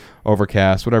Feedly or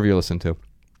Overcast, whatever you listen to.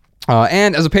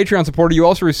 And as a Patreon supporter, you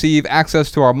also receive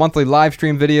access to our monthly live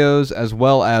stream videos, as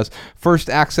well as first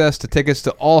access to tickets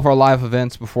to all of our live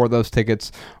events before those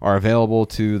tickets are available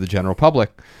to the general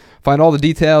public. Find all the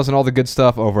details and all the good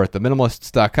stuff over at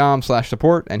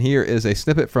theminimalists.com/support. And here is a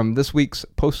snippet from this week's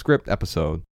Postscript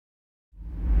episode.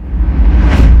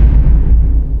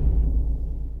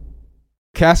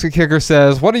 Casket Kicker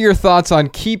says, what are your thoughts on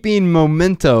keeping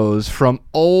mementos from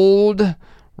old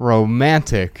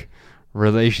romantic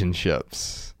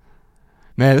relationships?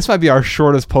 Man, this might be our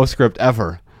shortest postscript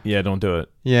ever. Yeah, don't do it.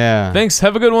 Yeah. Thanks.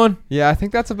 Have a good one. Yeah, I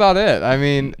think that's about it. I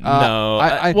mean, No.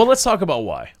 Well, let's talk about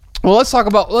why. Well, let's talk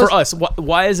about For us,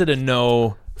 why is it a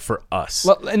no for us?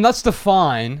 And let's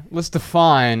define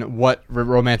what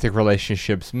romantic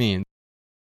relationships mean.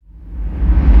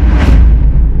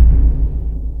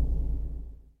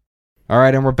 All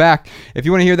right, and we're back. If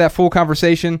you want to hear that full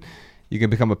conversation, you can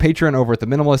become a patron over at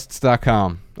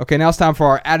theminimalists.com. Okay, now it's time for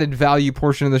our added value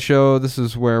portion of the show. This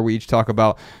is where we each talk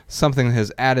about something that has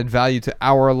added value to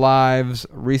our lives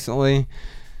recently.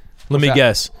 Let me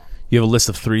guess. You have a list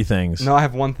of 3 things. No, I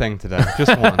have one thing today.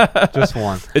 Just one. Just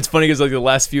one. It's funny because like the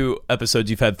last few episodes,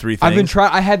 you've had 3 things. I've been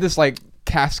trying. I had this like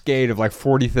cascade of like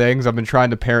 40 things. I've been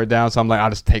trying to pare it down, so I'm like, I'll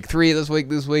just take 3 this week.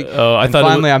 Oh, I thought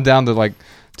finally I'm down to like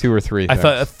 2 or 3 I things.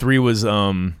 thought 3 was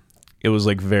it was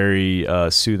like very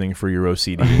soothing for your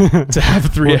OCD to have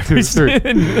 3 every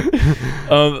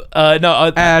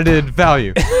no, added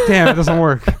value. Damn, it doesn't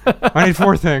work. I need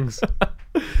 4 things.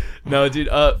 No, dude.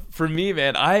 For me,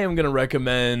 man, I am gonna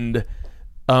recommend.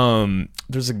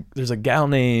 There's a gal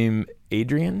named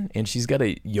Adrian, and she's got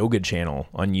a yoga channel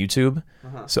on YouTube.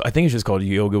 So I think it's just called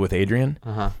Yoga with Adrian.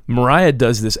 Mariah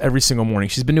does this every single morning.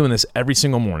 She's been doing this every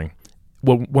single morning.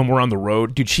 When we're on the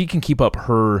road, dude, she can keep up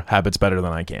her habits better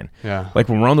than I can. Yeah. Like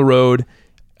when we're on the road,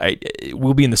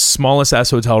 we'll be in the smallest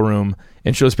ass hotel room,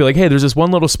 and she'll just be like, "Hey, there's this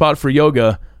one little spot for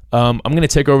yoga. I'm gonna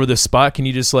take over this spot. Can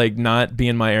you just like not be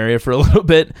in my area for a little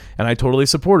bit?" And I totally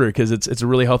support her because it's a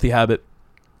really healthy habit.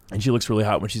 And she looks really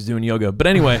hot when she's doing yoga. But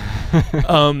anyway,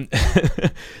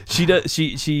 she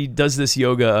does this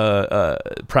yoga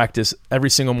practice every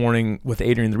single morning with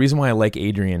Adrian. The reason why I like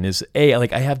Adrian is I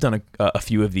have done a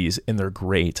few of these and they're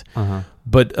great.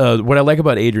 But what I like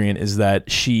about Adrian is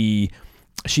that she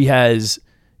has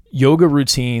yoga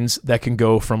routines that can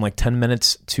go from like 10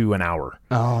 minutes to an hour.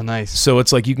 Oh, nice. So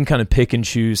it's like you can kind of pick and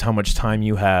choose how much time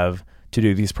you have to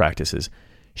do these practices.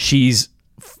 She's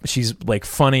like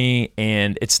funny,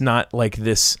 and it's not like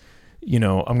this, I'm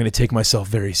going to take myself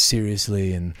very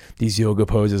seriously and these yoga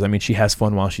poses. I mean, she has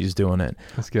fun while she's doing it.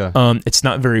 That's good. It's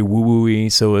not very woo-woo-y,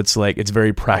 so it's like, it's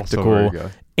very practical. Also very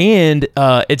good. And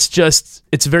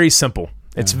it's very simple.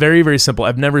 It's very, very simple.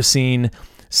 I've never seen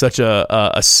such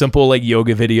a simple like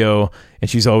yoga video, and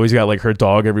she's always got like her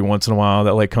dog every once in a while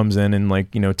that like comes in and like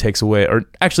takes away, or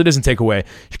actually doesn't take away,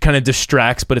 she kind of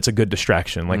distracts, but it's a good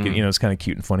distraction. Like it's kind of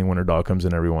cute and funny when her dog comes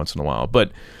in every once in a while.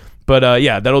 But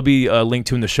yeah, that'll be linked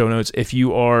to in the show notes. If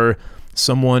you are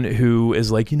someone who is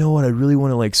like, I really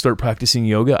want to like start practicing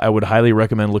yoga, I would highly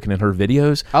recommend looking at her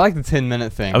videos. I like the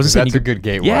 10-minute thing. I was that's a good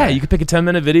gateway. Yeah, you could pick a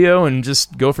 10-minute video and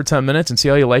just go for 10 minutes and see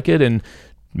how you like it, and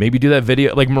maybe do that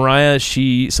video. Like Mariah,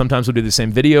 she sometimes will do the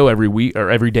same video every week or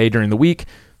every day during the week.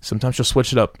 Sometimes she'll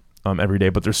switch it up every day,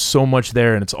 but there's so much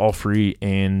there and it's all free,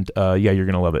 and you're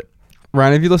going to love it.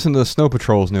 Ryan, have you listened to Snow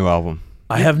Patrol's new album?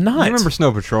 I have not. You remember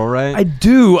Snow Patrol, right? I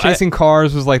do. Chasing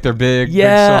Cars was like their big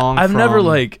song. I've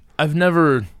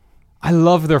never I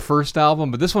love their first album,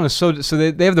 but this one is so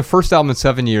they have the first album in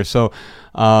 7 years. So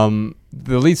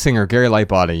the lead singer, Gary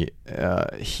Lightbody,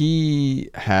 he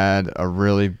had a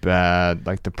really bad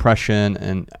like depression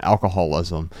and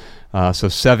alcoholism. So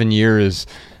 7 years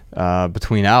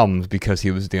between albums because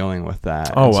he was dealing with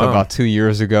that. Oh, wow. So about 2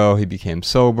 years ago, he became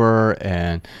sober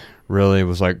and really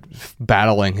was like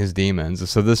battling his demons.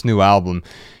 So this new album,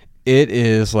 it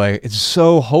is like, it's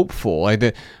so hopeful. Like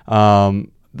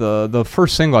the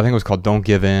first single, I think, was called "Don't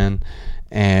Give In,"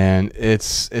 and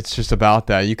it's just about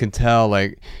that. You can tell,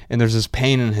 like, and there's this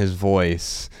pain in his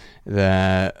voice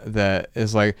that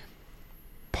is like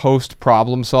post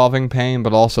problem solving pain,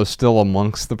 but also still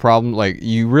amongst the problem. Like,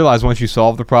 you realize once you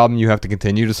solve the problem, you have to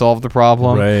continue to solve the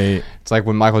problem. Right. It's like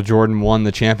when Michael Jordan won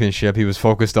the championship, he was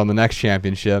focused on the next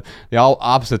championship. The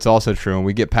opposite's also true. When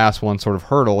we get past one sort of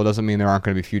hurdle, it doesn't mean there aren't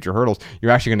going to be future hurdles.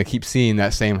 You're actually going to keep seeing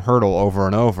that same hurdle over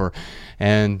and over.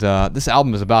 And this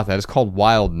album is about that. It's called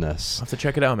Wildness. I'll have to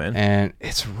check it out, man. And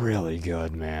it's really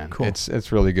good, man. Cool.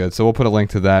 It's really good. So we'll put a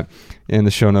link to that in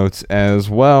the show notes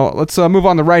as well. Let's move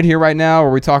on to Right Here, Right Now,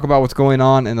 where we talk about what's going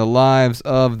on in the lives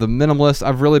of the minimalists.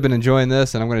 I've really been enjoying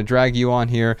this, and I'm going to drag you on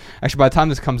here. Actually, by the time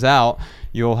this comes out,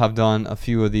 you'll have done a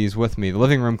few of these with me. The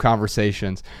Living Room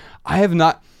Conversations. I have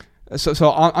not...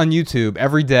 So on YouTube,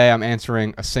 every day I'm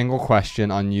answering a single question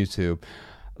on YouTube.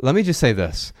 Let me just say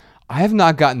this. I have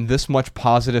not gotten this much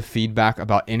positive feedback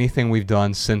about anything we've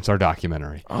done since our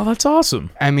documentary. Oh, that's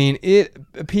awesome. I mean,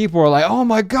 people are like, "Oh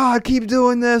my God, keep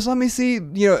doing this. Let me see."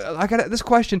 I got this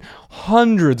question,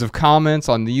 hundreds of comments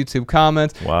on the YouTube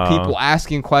comments, wow. People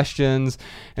asking questions.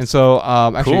 And so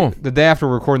actually, cool. The day after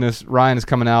we're recording this, Ryan is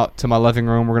coming out to my living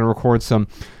room. We're going to record some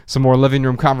more living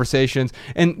room conversations.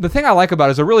 And the thing I like about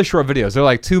it is they're really short videos. They're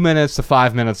like 2 minutes to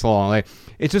 5 minutes long. Like,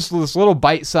 it's just this little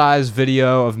bite-sized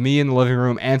video of me in the living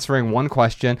room answering one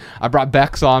question. I brought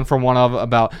Bex on from one of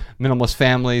about minimalist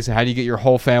families. How do you get your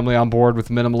whole family on board with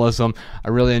minimalism? I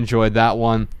really enjoyed that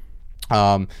one.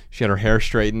 She had her hair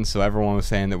straightened, so everyone was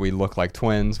saying that we look like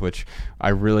twins, which I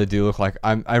really do look like.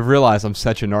 I realize I'm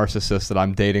such a narcissist that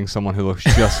I'm dating someone who looks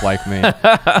just like me.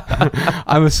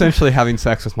 I'm essentially having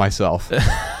sex with myself.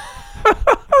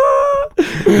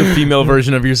 The female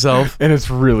version of yourself. And it's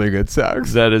really good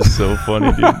sex. That is so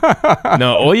funny, dude.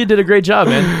 No, you did a great job,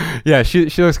 man. Yeah, she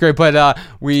looks great. But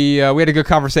we had a good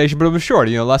conversation, but it was short.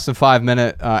 Less than 5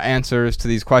 minute answers to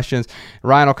these questions.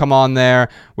 Ryan will come on there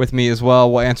with me as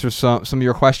well. We'll answer some of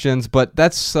your questions. But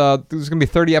there's going to be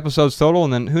 30 episodes total,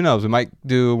 and then who knows? We might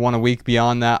do one a week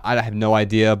beyond that. I have no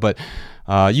idea. But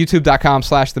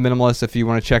YouTube.com/theminimalist if you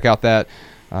want to check out that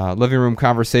living room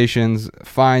conversations.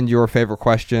 Find your favorite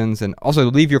questions, and also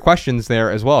leave your questions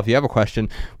there as well. If you have a question,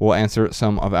 we'll answer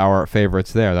some of our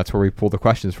favorites there. That's where we pull the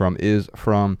questions from, is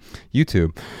from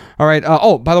YouTube. All right.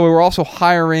 By the way, we're also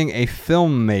hiring a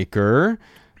filmmaker.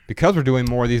 Because we're doing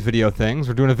more of these video things,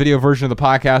 we're doing a video version of the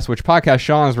podcast, which podcast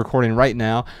Sean is recording right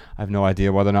now. I have no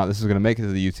idea whether or not this is going to make it to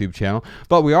the YouTube channel,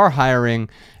 but we are hiring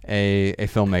a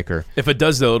filmmaker. If it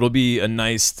does, though, it'll be a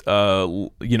nice,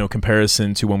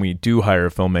 comparison to when we do hire a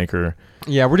filmker.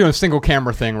 Yeah, we're doing a single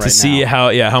camera thing right now. To see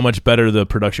how much better the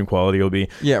production quality will be.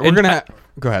 Yeah, we're going to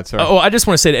go ahead, sorry. I just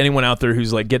want to say to anyone out there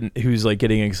who's getting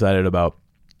excited about,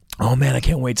 oh man, I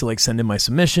can't wait to send in my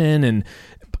submission, and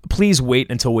please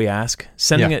wait until we ask.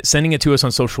 Sending it to us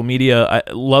on social media. I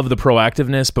love the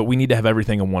proactiveness, but we need to have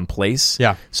everything in one place.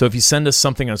 Yeah. So if you send us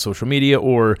something on social media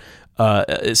or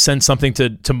send something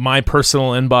to my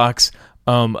personal inbox,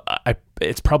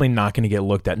 it's probably not going to get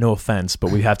looked at. No offense,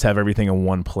 but we have to have everything in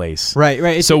one place.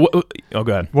 Right. So, go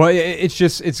ahead. Well,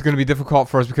 it's going to be difficult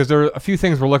for us because there are a few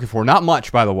things we're looking for. Not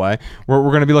much, by the way. We're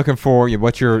going to be looking for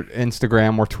what's your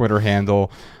Instagram or Twitter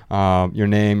handle, your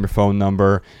name, your phone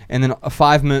number, and then a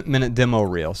 5-minute demo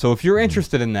reel. So if you're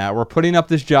interested in that, we're putting up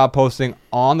this job posting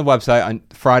on the website on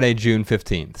Friday, June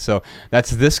 15th. So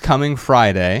that's this coming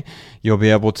Friday. You'll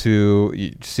be able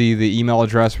to see the email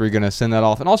address where you're going to send that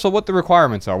off, and also what the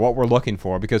requirements are, what we're looking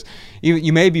for, because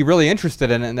you may be really interested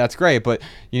in it, and that's great, but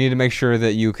you need to make sure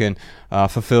that you can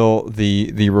fulfill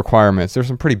the requirements. There's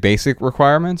some pretty basic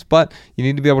requirements, but you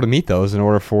need to be able to meet those in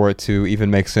order for it to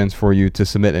even make sense for you to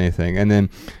submit anything. And then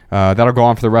that'll go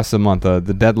on for the rest of the month.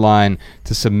 The deadline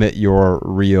to submit your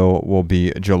reel will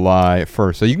be July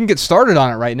 1st. So you can get started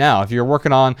on it right now. If you're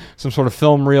working on some sort of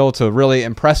film reel to really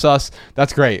impress us,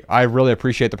 that's great. I really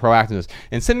appreciate the proactiveness.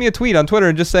 And send me a tweet on Twitter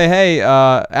and just say, hey,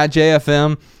 at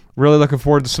JFM, really looking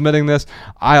forward to submitting this.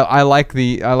 I like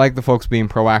the folks being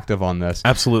proactive on this.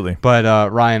 Absolutely.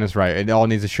 But Ryan is right. It all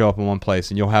needs to show up in one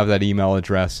place, and you'll have that email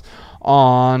address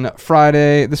on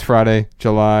this Friday,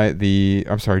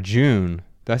 June.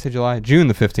 Did I say July? June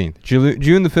the 15th.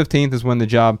 June the 15th is when the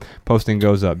job posting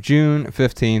goes up. June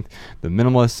 15th, the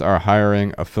Minimalists are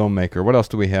hiring a filmmaker. What else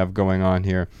do we have going on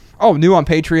here? Oh, new on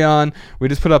Patreon. We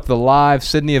just put up the live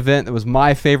Sydney event. That was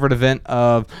my favorite event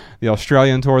of the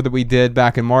Australian tour that we did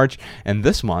back in March. And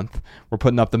this month, we're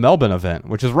putting up the Melbourne event,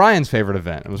 which is Ryan's favorite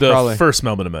event. It was the first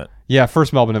Melbourne event. Yeah,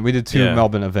 first Melbourne event. We did two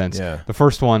Melbourne events. Yeah. The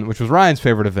first one, which was Ryan's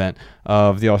favorite event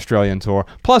of the Australian tour.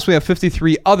 Plus, we have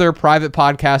 53 other private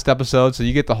podcast episodes, so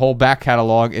you get the whole back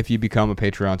catalog if you become a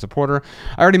Patreon supporter.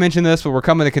 I already mentioned this, but we're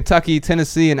coming to Kentucky,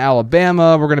 Tennessee, and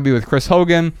Alabama. We're going to be with Chris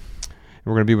Hogan.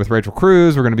 We're going to be with Rachel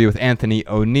Cruz. We're going to be with Anthony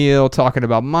O'Neill, talking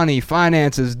about money,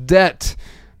 finances, debt,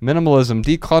 minimalism,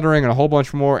 decluttering, and a whole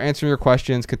bunch more, answering your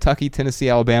questions. Kentucky, Tennessee,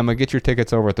 Alabama. Get your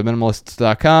tickets over at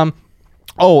theminimalists.com.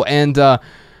 Oh, and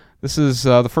this is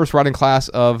the first writing class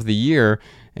of the year,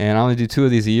 and I only do 2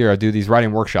 of these a year. I do these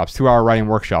writing workshops, 2-hour writing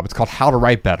workshop. It's called How to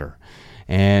Write Better.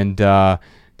 And do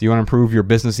you want to improve your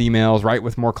business emails, write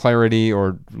with more clarity,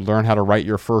 or learn how to write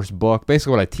your first book?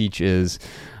 Basically what I teach is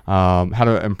how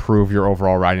to improve your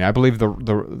overall writing. I believe the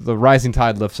rising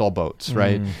tide lifts all boats,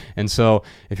 right? And so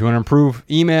if you want to improve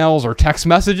emails or text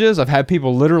messages, I've had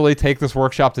people literally take this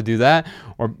workshop to do that,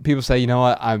 or people say, you know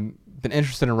what, I've been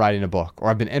interested in writing a book, or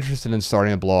I've been interested in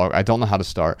starting a blog. I don't know how to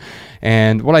start.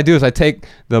 And what I do is I take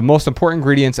the most important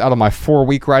ingredients out of my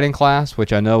 4-week writing class,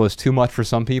 which I know is too much for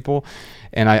some people,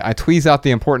 and I tweeze out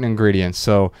the important ingredients.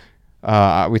 So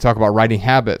we talk about writing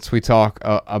habits. We talk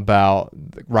about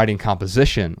writing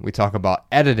composition. We talk about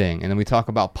editing, and then we talk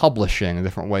about publishing and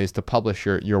different ways to publish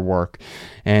your work.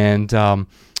 And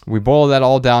we boil that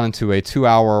all down into a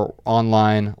 2-hour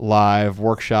online live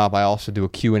workshop. I also do a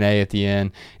Q&A at the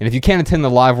end. And if you can't attend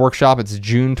the live workshop, it's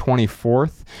June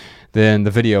 24th. Then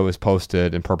the video is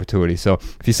posted in perpetuity. So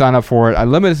if you sign up for it, I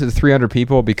limit it to 300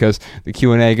 people because the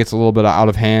Q&A gets a little bit out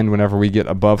of hand whenever we get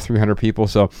above 300 people.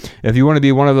 So if you want to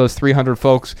be one of those 300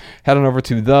 folks, head on over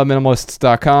to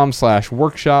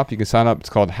theminimalists.com/workshop. You can sign up. It's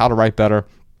called How to Write Better.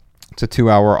 It's a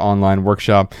 2-hour online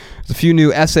workshop. There's a few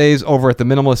new essays over at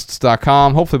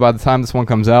theminimalists.com. Hopefully by the time this one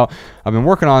comes out, I've been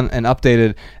working on an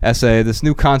updated essay. This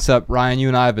new concept, Ryan, you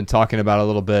and I have been talking about a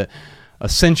little bit.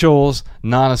 Essentials,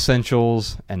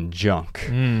 non-essentials, and junk.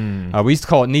 We used to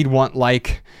call it need, want,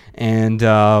 like, and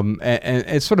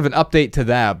it's sort of an update to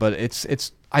that, but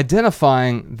it's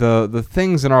identifying the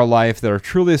things in our life that are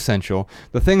truly essential,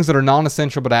 the things that are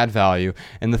non-essential but add value,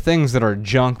 and the things that are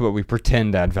junk but we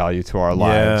pretend add value to our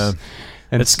lives.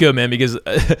 And It's good, man, because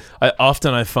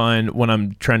I find when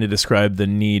I'm trying to describe the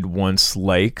need, wants,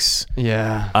 likes,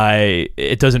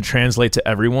 it doesn't translate to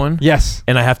everyone. Yes.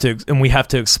 And we have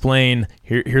to explain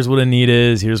here's what a need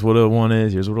is, here's what a want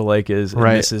is, here's what a like is. And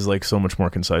this is like so much more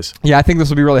concise. Yeah, I think this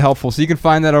will be really helpful. So you can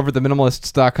find that over at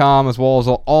theminimalists.com, as well as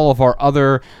all of our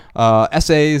other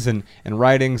essays and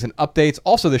writings and updates.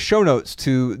 Also the show notes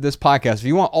to this podcast. If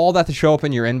you want all that to show up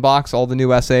in your inbox, all the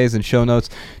new essays and show notes,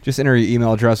 just enter your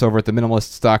email address over at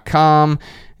theminimalists.com,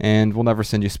 and we'll never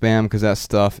send you spam because that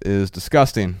stuff is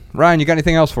disgusting. Ryan, you got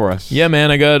anything else for us? Yeah,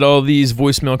 man, I got all these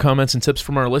voicemail comments and tips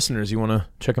from our listeners. You want to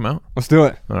check them out? Let's do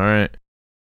it. All right.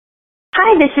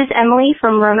 Hi, this is Emily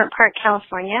from Roanoke Park,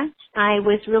 California. I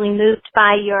was really moved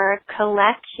by your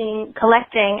collecting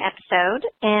episode,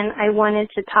 and I wanted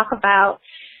to talk about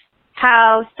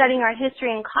how studying art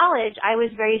history in college, I was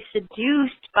very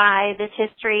seduced by this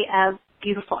history of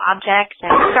beautiful objects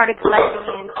and started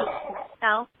collecting antiques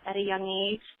myself at a young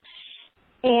age,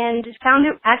 and found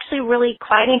it actually really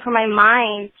quieting for my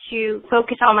mind to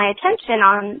focus all my attention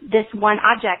on this one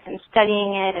object and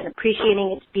studying it and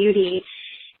appreciating its beauty.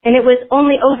 And it was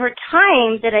only over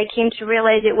time that I came to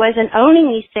realize it wasn't owning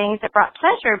these things that brought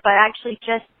pleasure, but actually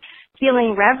just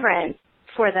feeling reverence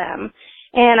for them.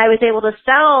 And I was able to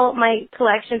sell my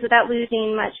collections without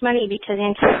losing much money because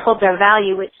antiques hold their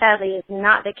value, which sadly is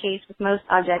not the case with most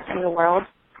objects in the world.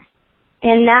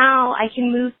 And now I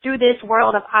can move through this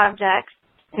world of objects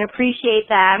and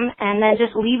appreciate them and then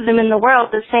just leave them in the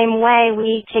world the same way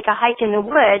we take a hike in the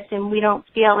woods and we don't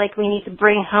feel like we need to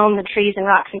bring home the trees and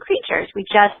rocks and creatures. We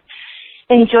just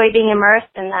enjoy being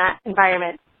immersed in that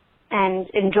environment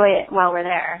and enjoy it while we're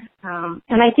there.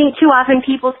 And I think too often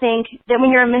people think that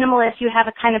when you're a minimalist, you have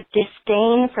a kind of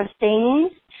disdain for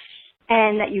things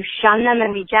and that you shun them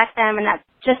and reject them, and that's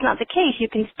just not the case. You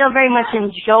can still very much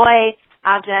enjoy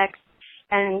objects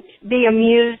and be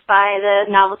amused by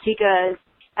the novelty goods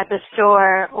at the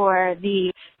store or the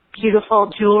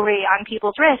beautiful jewelry on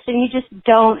people's wrists, and you just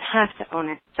don't have to own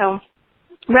it. So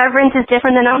reverence is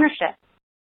different than ownership.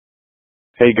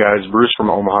 Hey guys, Bruce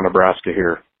from Omaha, Nebraska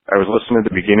here. I was listening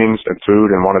to Beginnings and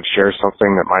Food and wanted to share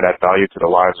something that might add value to the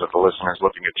lives of the listeners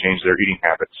looking to change their eating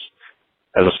habits.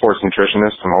 As a sports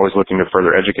nutritionist, I'm always looking to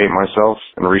further educate myself,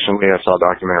 and recently I saw a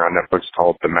documentary on Netflix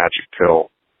called The Magic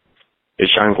Pill. It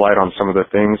shines light on some of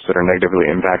the things that are negatively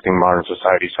impacting modern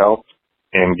society's health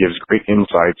and gives great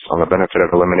insights on the benefit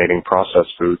of eliminating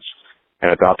processed foods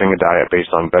and adopting a diet based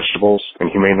on vegetables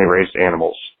and humanely raised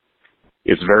animals.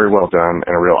 It's very well done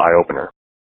and a real eye-opener.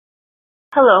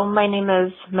 Hello, my name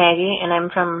is Maggie, and I'm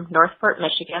from Northport,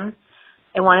 Michigan.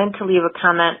 I wanted to leave a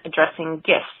comment addressing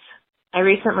gifts. I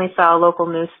recently saw a local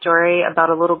news story about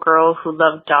a little girl who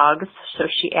loved dogs, so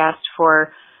she asked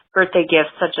for birthday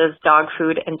gifts such as dog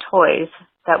food and toys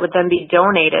that would then be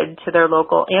donated to their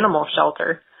local animal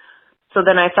shelter. So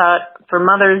then I thought for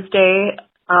Mother's Day,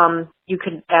 you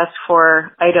could ask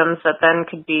for items that then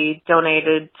could be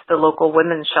donated to the local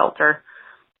women's shelter.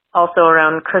 Also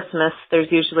around Christmas,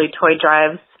 there's usually toy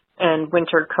drives and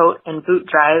winter coat and boot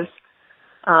drives.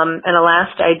 And a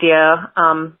last idea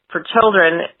for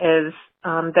children is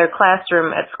their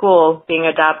classroom at school being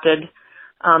adopted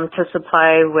to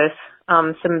supply with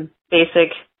some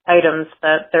basic items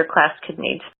that their class could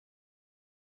need.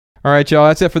 All right, y'all,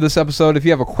 that's it for this episode. If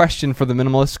you have a question for the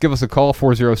Minimalists, give us a call,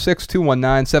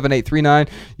 406-219-7839.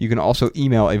 You can also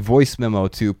email a voice memo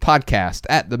to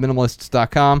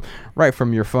podcast@theminimalists.com right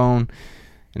from your phone.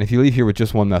 And if you leave here with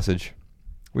just one message,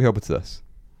 we hope it's this: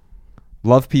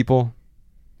 love people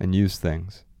and use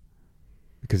things,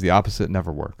 because the opposite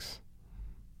never works.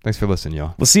 Thanks for listening,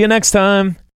 y'all. We'll see you next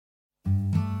time.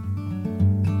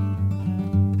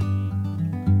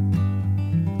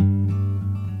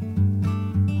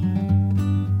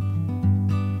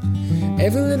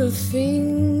 Every little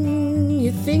thing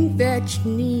you think that you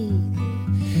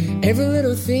need, every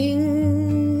little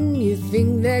thing you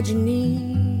think that you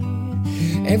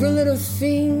need, every little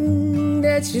thing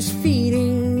that's just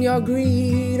feeding your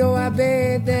greed. Oh, I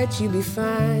bet that you'd be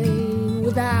fine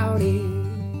without it.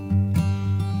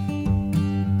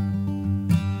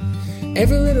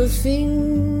 Every little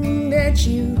thing that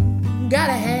you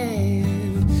gotta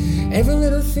have, every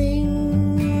little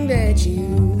thing that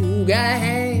you gotta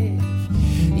have,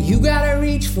 you gotta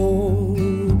reach for,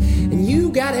 and you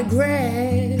gotta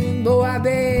grab. Oh, I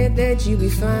bet that you'll be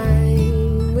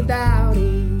fine without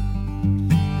it.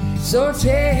 So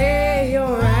tear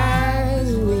your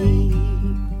eyes away,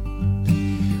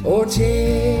 or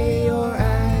tear